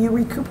then you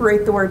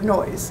recuperate the word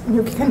noise, and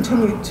you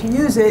continue to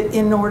use it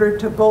in order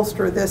to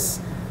bolster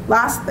this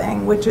last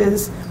thing, which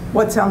is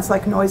what sounds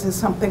like noise is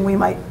something we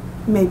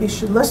maybe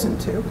should listen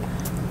to.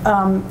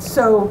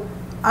 So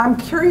I'm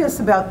curious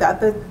about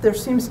that there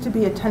seems to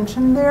be a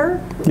tension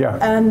there. Yeah.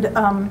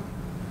 And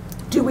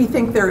do we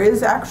think there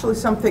is actually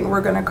something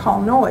we're going to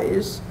call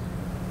noise,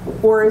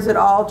 or is it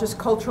all just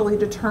culturally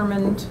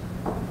determined,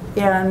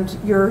 and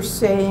you're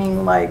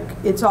saying like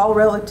it's all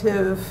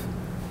relative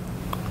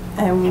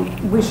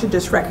and we should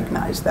just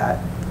recognize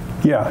that?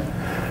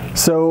 Yeah.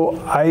 So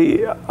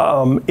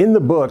in the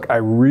book, I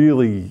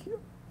really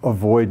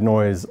avoid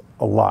noise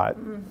a lot.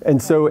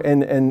 And so,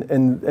 and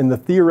the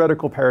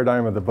theoretical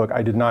paradigm of the book,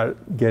 I did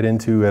not get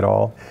into at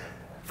all.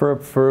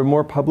 For a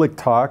more public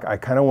talk, I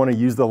kind of want to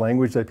use the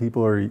language that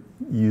people are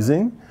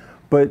using.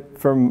 But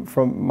from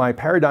my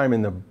paradigm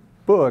in the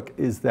book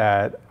is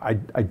that I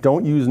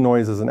don't use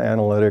noise as an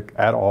analytic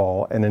at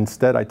all. And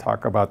instead, I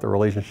talk about the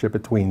relationship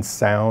between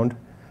sound,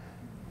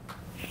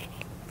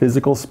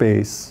 physical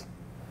space,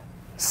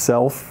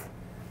 self,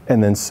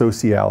 and then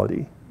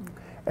sociality.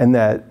 And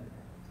that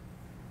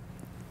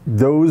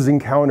those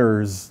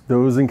encounters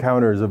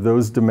of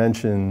those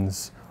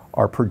dimensions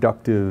are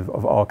productive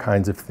of all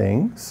kinds of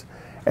things.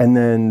 And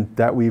then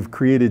that we've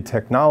created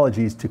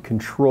technologies to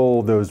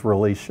control those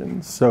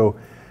relations. So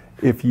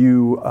if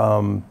you,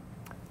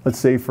 let's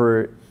say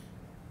for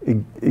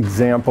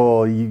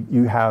example,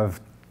 you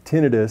have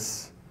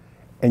tinnitus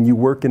and you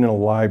work in a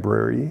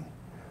library,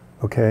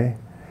 okay?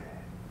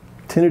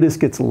 Tinnitus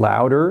gets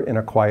louder in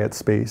a quiet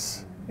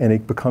space and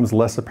it becomes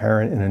less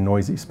apparent in a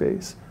noisy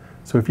space.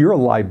 So if you're a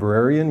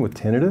librarian with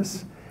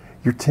tinnitus,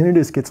 your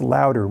tinnitus gets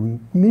louder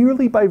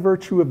merely by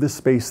virtue of the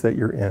space that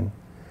you're in.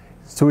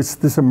 So it's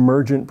this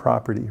emergent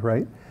property,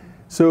 right?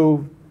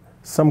 So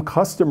some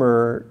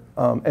customer,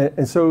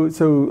 so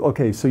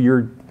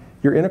you're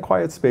in a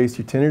quiet space,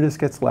 your tinnitus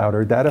gets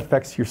louder, that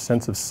affects your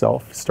sense of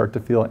self, start to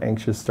feel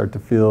anxious, start to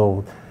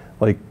feel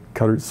like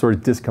sort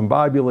of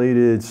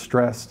discombobulated,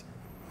 stressed.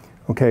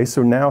 Okay,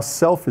 so now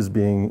self is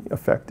being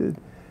affected.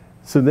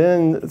 So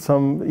then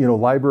some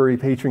library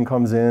patron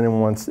comes in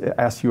and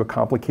asks you a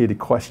complicated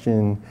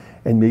question,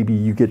 and maybe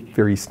you get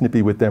very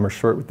snippy with them or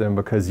short with them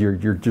because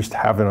you're just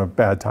having a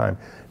bad time.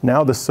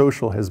 Now the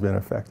social has been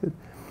affected.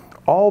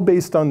 All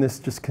based on this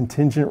just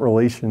contingent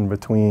relation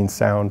between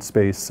sound,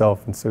 space,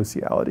 self, and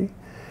sociality.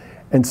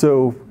 And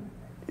so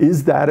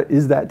is that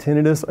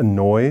tinnitus a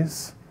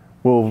noise?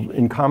 Well,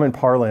 in common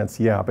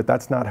parlance, yeah, but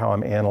that's not how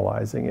I'm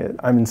analyzing it.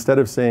 Instead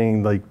of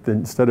saying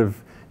instead of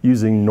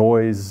using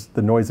noise,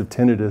 the noise of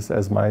tinnitus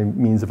as my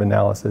means of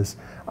analysis,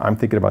 I'm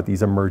thinking about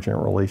these emergent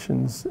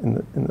relations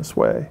in this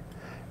way.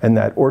 And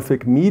that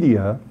orphic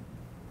media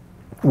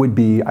would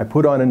be, I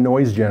put on a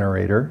noise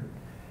generator,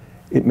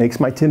 it makes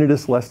my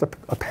tinnitus less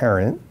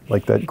apparent,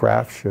 like that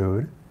graph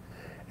showed,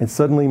 and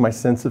suddenly my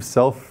sense of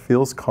self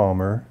feels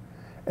calmer,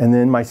 and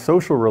then my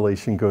social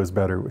relation goes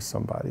better with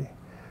somebody,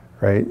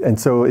 right? And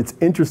so it's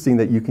interesting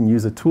that you can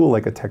use a tool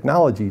like a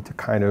technology to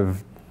kind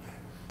of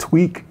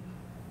tweak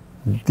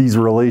these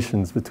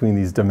relations between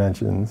these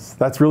dimensions.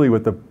 That's really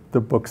what the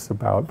book's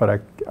about, but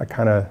I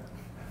kind of,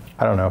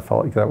 I don't know,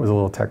 felt like that was a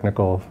little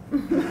technical.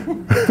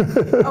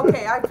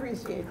 Okay, I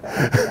appreciate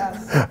that,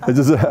 yes. I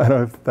don't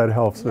know if that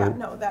helps. Yeah,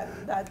 no,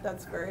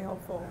 that's very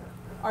helpful.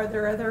 Are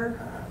there other?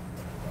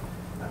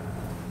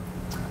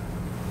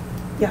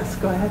 Yes,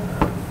 go ahead.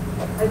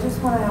 I just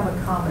want to have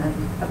a comment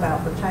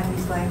about the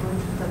Chinese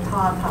language, the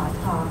ta.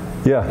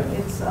 Yeah.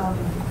 It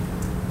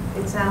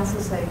sounds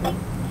the same.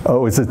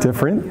 Oh, is it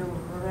different? You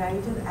write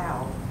it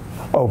out.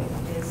 Oh.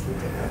 Is the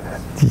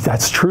difference.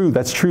 That's true.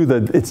 That's true.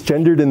 That it's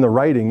gendered in the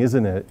writing,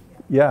 isn't it?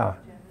 Yeah.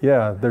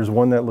 Yeah. There's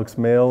one that looks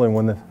male and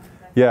one that.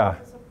 Yeah.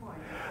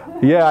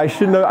 Yeah. I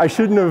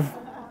shouldn't have.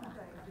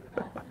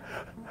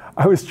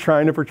 I was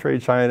trying to portray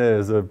China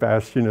as a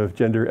bastion of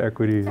gender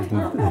equity. At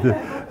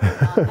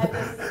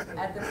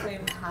the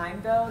same time,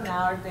 though,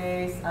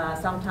 nowadays,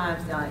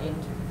 sometimes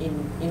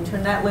in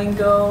internet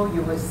lingo,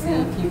 you would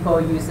see people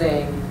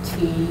using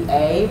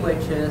TA,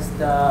 which is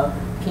the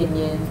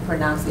pinyin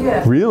pronunciation.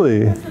 Yes.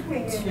 Really? This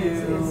opinion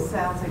it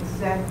sounds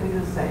exactly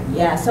the same.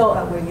 Yeah, so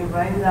but when you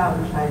write it out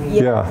in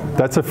Chinese. Yeah,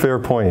 that's a fair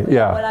point.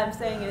 Yeah. What I'm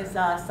saying is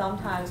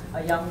sometimes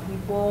young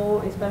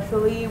people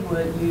especially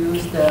would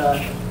use the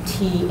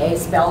TA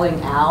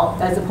spelling out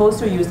as opposed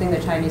to using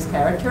the Chinese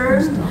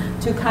characters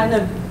to kind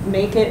of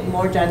make it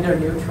more gender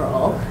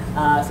neutral.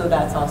 So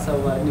that's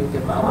also a new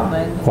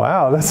development.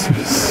 Wow, that's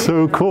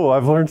so cool.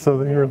 I've learned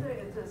something here.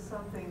 It's just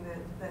something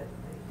that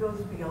goes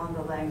beyond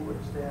the language.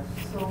 There's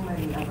so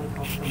many other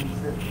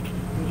customs that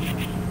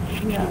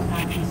we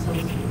can't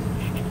associate.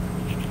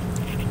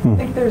 I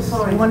think there's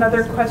one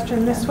other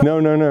question this way.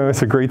 No,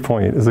 it's a great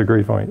point. It's a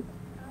great point.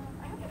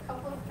 I have a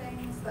couple of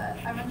things that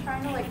I've been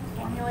trying to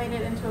formulate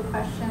it into a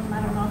question.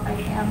 I don't know if I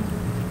can,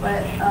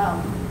 but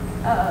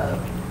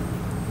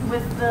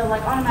with the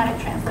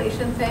automatic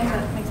translation thing,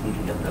 that makes me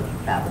think of the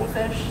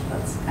Babelfish.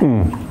 That's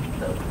kind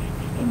of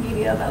the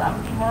media that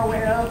I'm more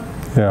aware of.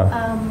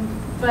 Yeah.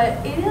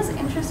 But it is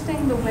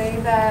interesting the way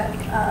that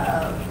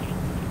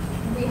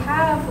we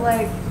have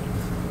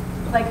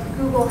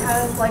Google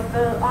has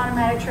the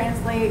automatic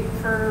translate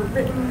for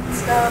written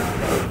stuff.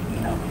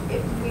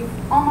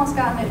 We've almost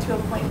gotten it to a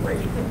point where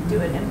you can do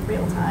it in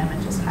real time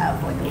and just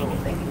have a little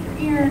thing in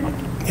your ear.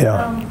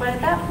 Yeah. But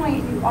at that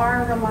point, you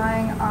are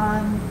relying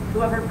on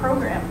whoever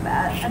programmed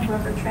that and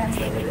whoever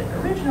translated it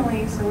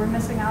originally. So we're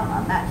missing out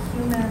on that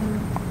human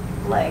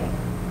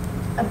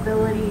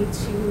ability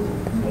to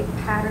make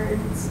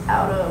patterns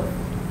out of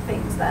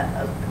things that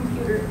a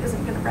computer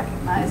isn't going to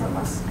recognize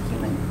unless a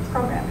human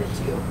programmed it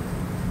to.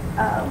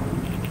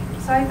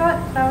 So I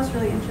thought that was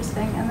really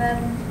interesting. And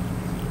then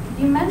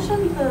you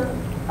mentioned the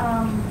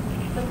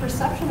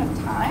perception of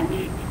time,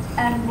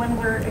 and when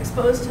we're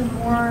exposed to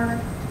more,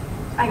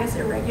 I guess,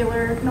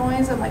 irregular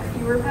noise and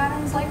fewer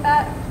patterns like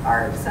that,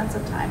 our sense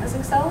of time is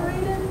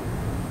accelerated.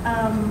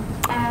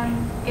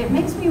 And it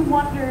makes me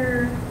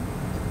wonder,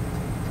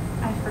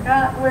 I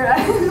forgot where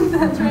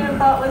that train of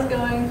thought was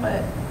going,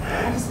 but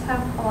I just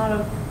have I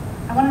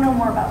want to know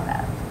more about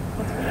that.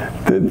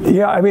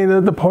 Yeah, I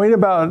mean, the point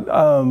about,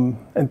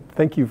 and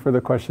thank you for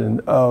the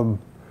question.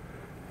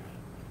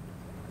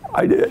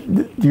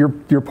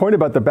 Your point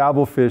about the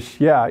Babelfish,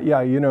 yeah,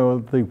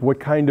 what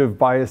kind of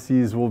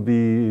biases will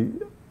be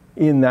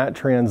in that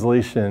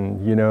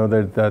translation,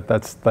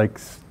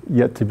 that's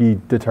yet to be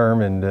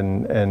determined,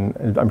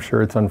 and I'm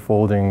sure it's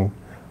unfolding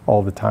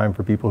all the time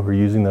for people who are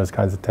using those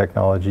kinds of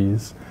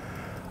technologies.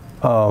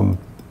 The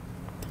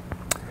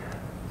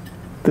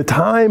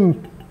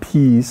time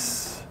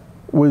piece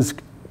was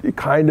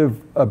kind of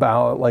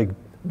about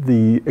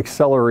the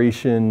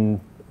accelerated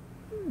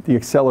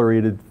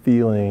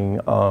feeling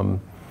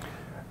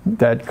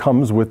that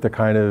comes with the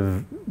kind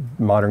of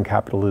modern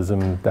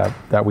capitalism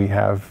that we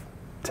have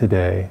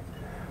today,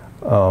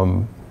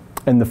 and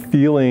the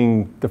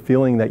feeling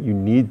that you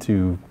need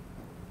to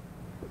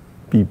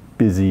be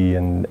busy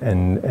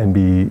and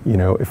be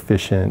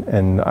efficient.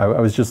 And I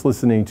was just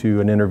listening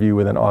to an interview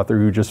with an author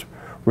who just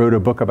wrote a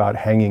book about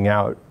hanging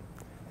out,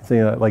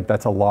 saying that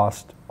that's a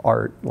lost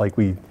art.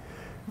 We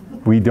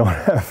don't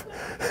have,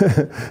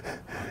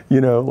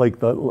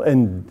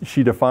 and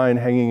she defined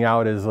hanging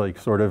out as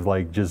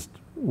just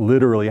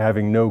literally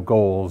having no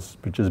goals,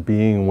 but just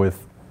being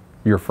with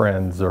your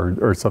friends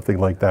or something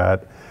like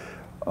that.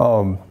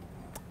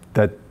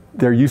 That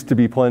there used to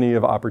be plenty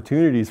of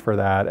opportunities for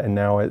that, and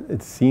now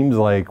it seems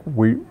like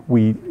we're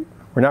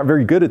not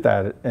very good at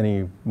that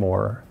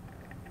anymore.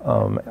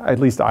 At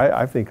least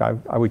I think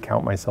I would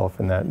count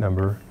myself in that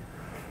number.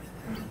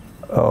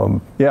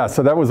 Yeah,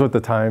 so that was what the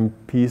time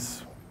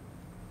piece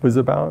was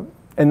about,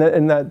 and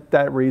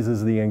that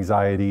raises the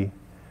anxiety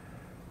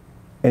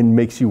and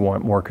makes you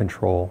want more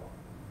control.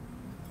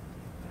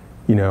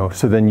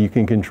 So then you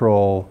can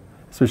control,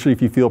 especially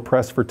if you feel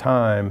pressed for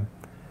time.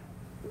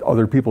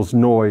 Other people's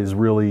noise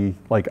really,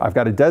 I've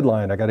got a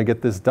deadline, I got to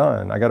get this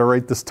done, I got to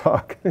write this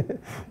talk. I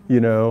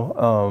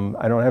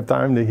don't have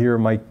time to hear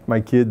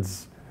my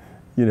kids,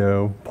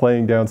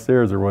 playing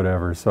downstairs or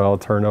whatever, so I'll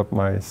turn up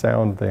my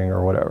sound thing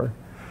or whatever.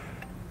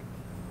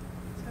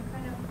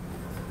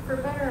 For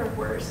better or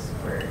worse,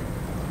 we're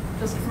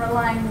just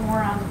relying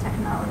more on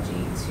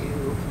technology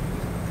to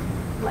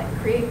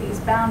create these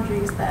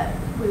boundaries that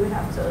we would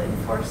have to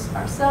enforce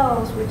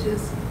ourselves, which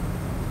is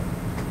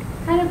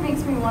kind of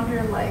makes me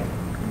wonder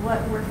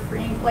what we're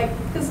freeing,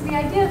 because the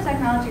idea of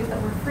technology is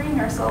that we're freeing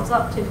ourselves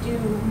up to do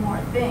more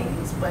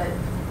things, but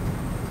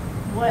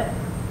what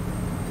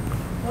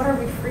are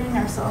we freeing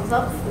ourselves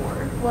up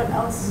for? What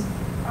else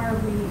are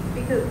we?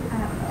 Because I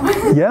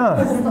don't know. Yeah.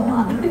 This is a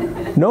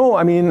lot. No,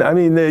 I mean,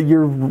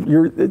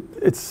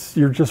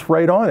 you're just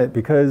right on it,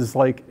 because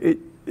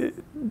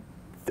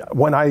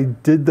when I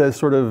did the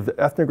sort of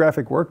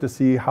ethnographic work to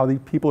see how the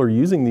people are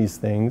using these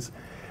things,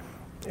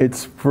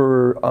 it's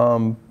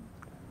for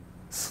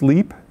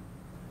sleep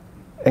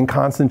and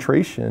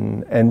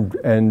concentration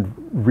and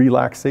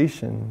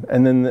relaxation.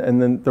 And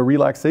then the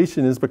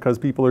relaxation is because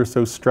people are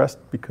so stressed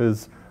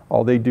because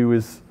all they do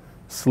is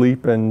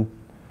sleep and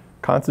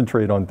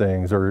concentrate on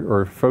things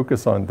or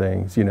focus on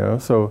things, you know?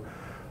 So,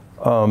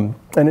 and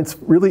it's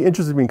really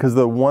interesting because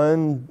the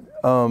one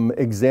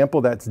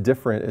example that's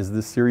different is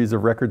this series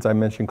of records I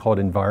mentioned called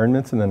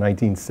Environments in the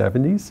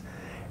 1970s.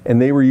 And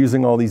they were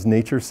using all these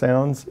nature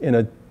sounds in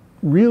a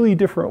really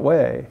different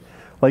way.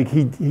 Like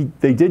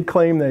they did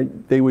claim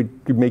that they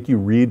could make you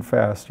read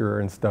faster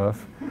and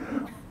stuff,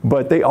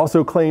 but they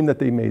also claimed that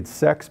they made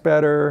sex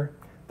better,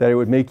 that it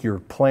would make your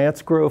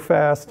plants grow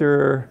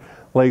faster,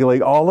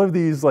 like all of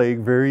these like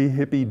very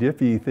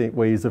hippy-dippy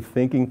ways of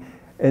thinking.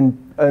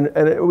 And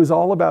it was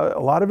all about, a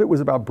lot of it was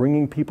about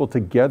bringing people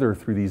together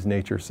through these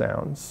nature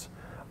sounds.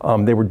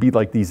 There would be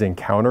like these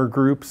encounter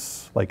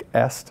groups, like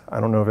EST, I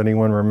don't know if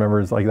anyone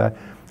remembers like that.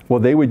 Well,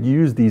 they would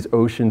use these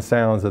ocean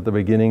sounds at the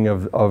beginning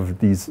of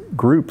these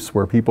groups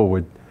where people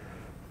would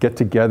get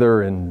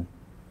together and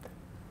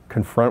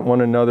confront one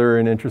another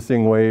in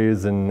interesting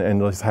ways and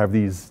just have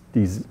these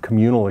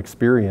communal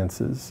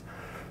experiences.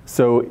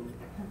 So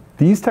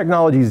these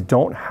technologies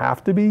don't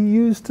have to be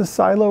used to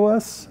silo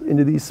us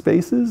into these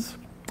spaces.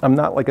 I'm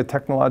not like a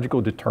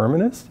technological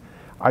determinist.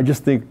 I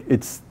just think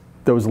it's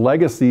those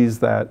legacies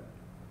that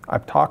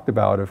I've talked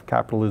about of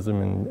capitalism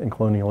and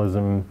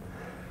colonialism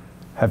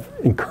have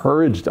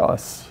encouraged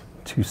us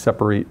to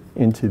separate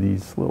into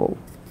these little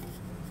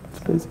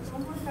spaces.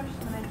 One more question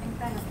that I think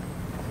kind of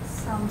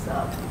sums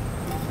up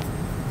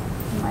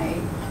my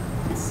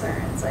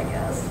concerns, I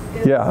guess.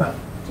 Is, yeah.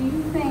 Do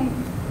you think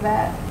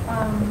that,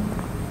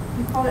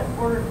 you call it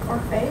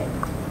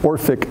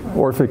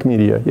Orphic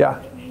media,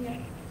 yeah.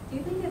 Do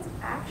you think it's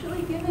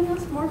actually giving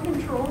us more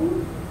control?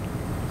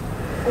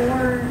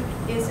 Or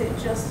is it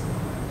just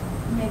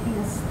making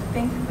us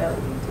think that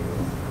we do?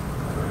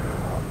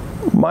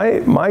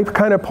 My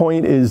kind of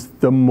point is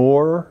the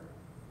more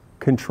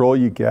control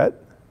you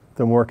get,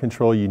 the more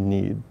control you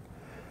need.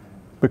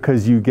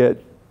 Because you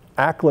get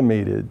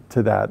acclimated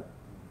to that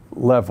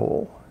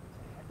level.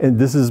 And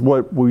this is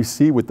what we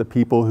see with the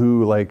people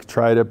who like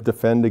try to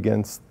defend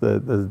against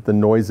the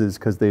noises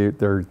because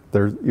their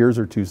ears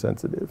are too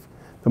sensitive.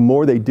 The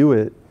more they do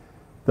it,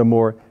 the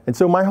more. And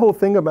so my whole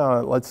thing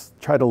about let's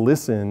try to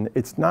listen,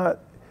 it's not,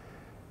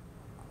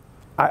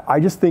 I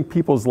just think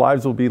people's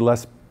lives will be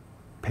less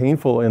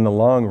painful in the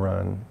long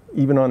run,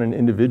 even on an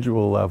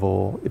individual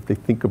level, if they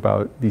think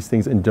about these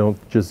things and don't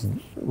just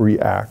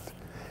react.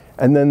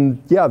 And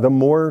then, yeah, the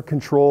more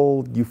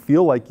control you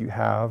feel like you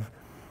have,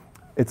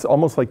 it's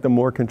almost like the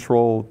more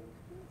control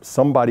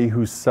somebody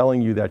who's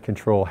selling you that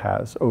control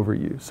has over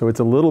you. So it's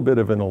a little bit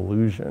of an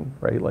illusion,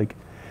 right? Like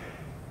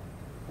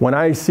when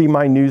I see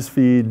my news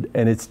feed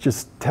and it's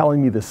just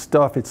telling me the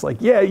stuff, it's like,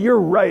 yeah,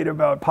 you're right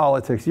about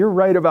politics. You're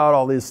right about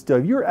all this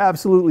stuff. You're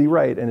absolutely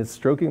right. And it's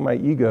stroking my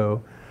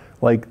ego.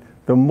 Like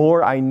the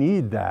more I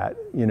need that,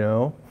 you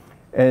know,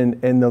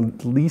 and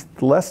the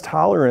less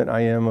tolerant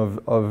I am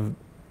of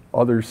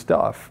other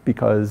stuff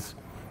because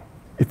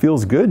it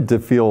feels good to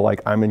feel like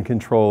I'm in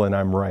control and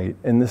I'm right.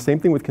 And the same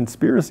thing with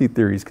conspiracy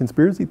theories.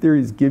 Conspiracy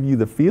theories give you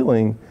the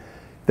feeling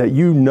that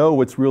you know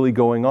what's really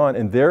going on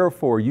and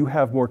therefore you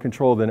have more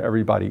control than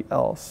everybody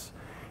else.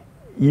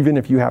 Even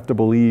if you have to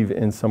believe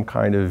in some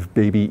kind of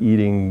baby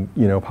eating,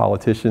 you know,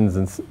 politicians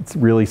and it's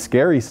really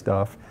scary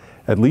stuff,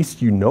 at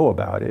least you know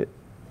about it.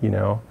 You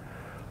know,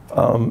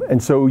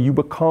 and so you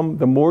become,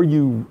 the more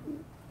you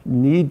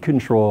need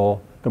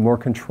control, the more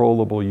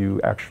controllable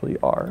you actually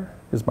are,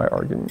 is my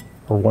argument,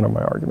 or one of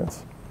my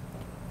arguments.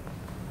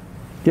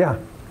 Yeah?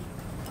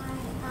 Hi,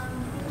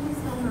 thank you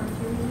so much.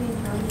 I really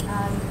enjoyed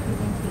your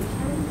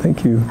presentation.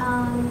 Thank you.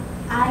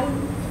 I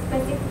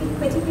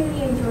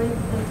particularly enjoyed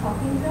the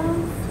talking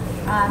drums.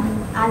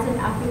 As an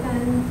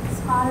African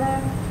scholar,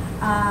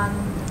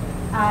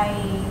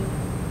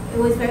 it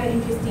was very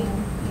interesting,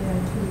 you know,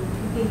 to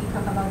hear you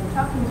talk about the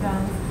talking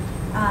drums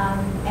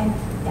and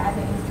the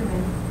other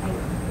instrument.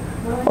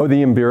 Oh,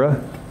 the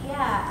Mbira?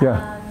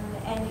 Yeah.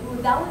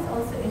 And that was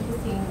also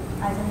interesting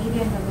as a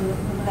media and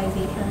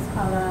globalization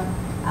scholar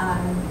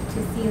to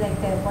see like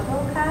the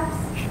bottle caps,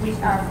 which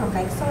are from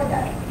like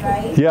soda,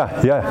 right?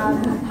 Yeah.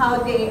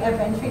 How they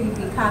eventually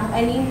become,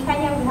 and in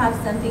Kenya we have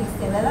something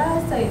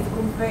similar, so it's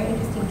very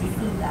interesting to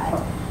see that.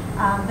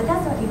 But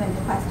that's not even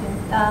the question.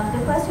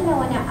 The question I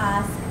want to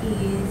ask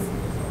is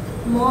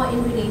more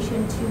in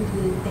relation to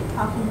the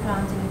talking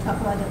drums, and you talk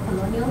about the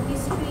colonial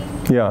history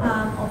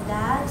of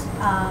that,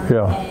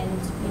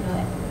 and you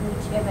know,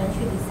 which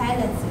eventually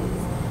silences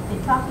the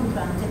talking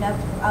drums. And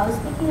I was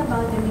thinking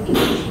about the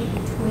relationship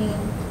between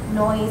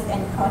noise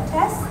and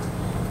protest,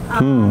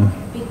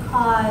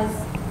 because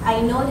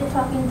I know the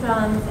talking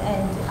drums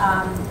and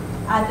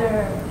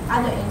other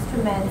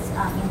instruments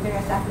in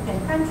various African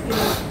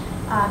countries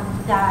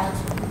that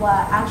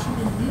were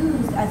actually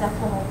used as a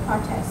form of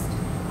protest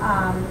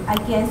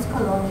against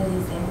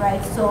colonialism,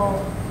 right? So,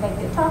 like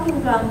the talking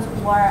drums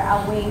were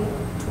a way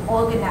to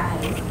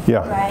organize,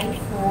 right,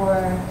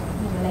 for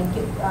like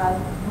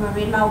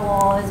guerrilla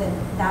wars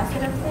and that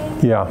sort of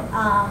thing.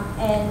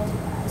 And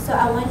So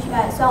I want you,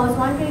 so I was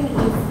wondering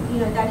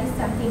if that is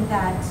something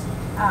that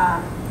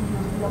you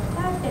looked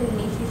at, the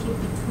relationship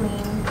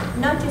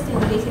between, not just in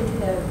relation to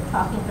the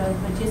talking drums,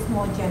 but just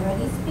more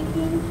generally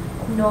speaking,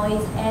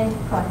 noise and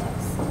protest.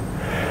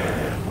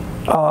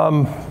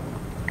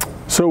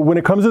 So when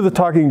it comes to the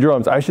talking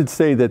drums, I should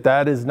say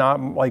that is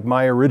not like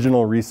my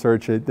original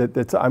research.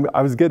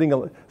 I was getting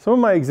some of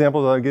my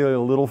examples. I get a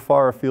little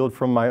far afield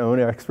from my own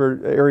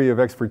area of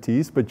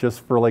expertise, but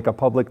just for like a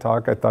public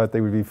talk, I thought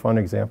they would be fun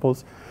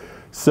examples.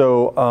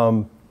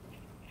 So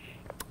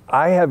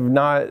I have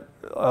not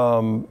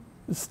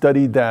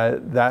studied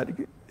that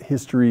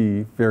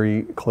history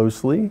very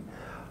closely.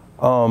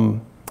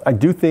 I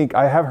do think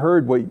I have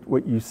heard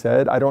what you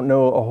said. I don't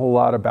know a whole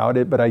lot about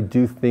it, but I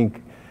do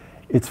think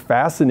it's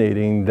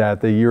fascinating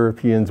that the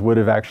Europeans would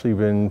have actually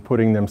been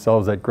putting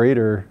themselves at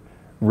greater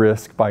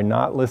risk by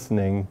not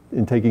listening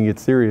and taking it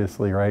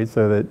seriously, right?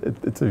 So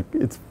that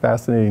it's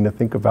fascinating to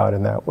think about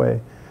in that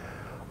way.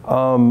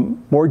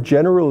 More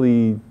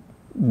generally,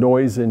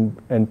 noise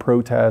and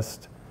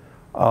protest,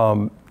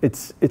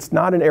 it's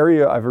not an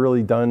area I've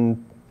really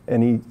done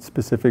any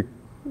specific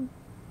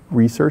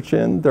research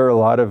in. There are a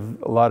lot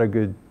of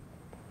good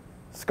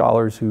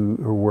scholars who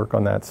work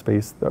on that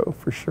space, though,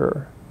 for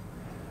sure.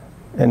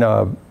 And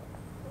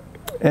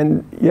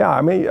yeah,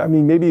 I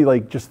mean, maybe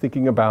like just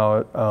thinking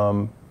about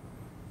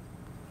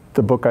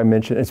the book I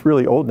mentioned. It's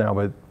really old now,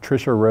 but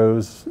Trisha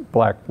Rose,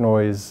 Black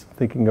Noise,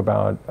 thinking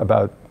about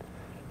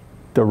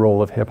the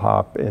role of hip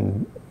hop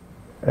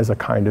as a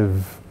kind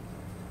of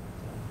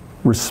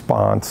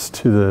response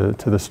to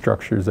the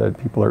structures that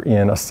people are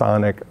in, a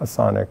sonic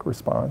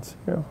response.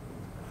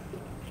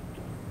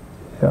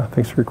 Yeah,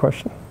 thanks for your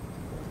question.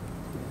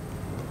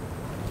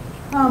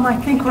 I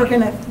think we're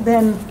going to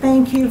then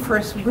thank you for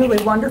a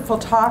really wonderful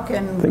talk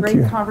and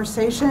great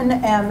conversation.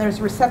 And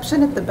there's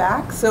reception at the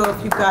back, so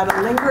if you've got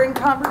a lingering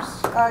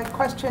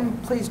question,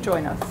 please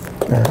join us.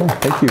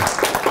 Thank you.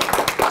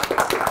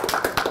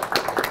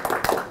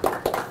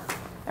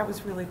 That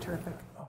was really terrific.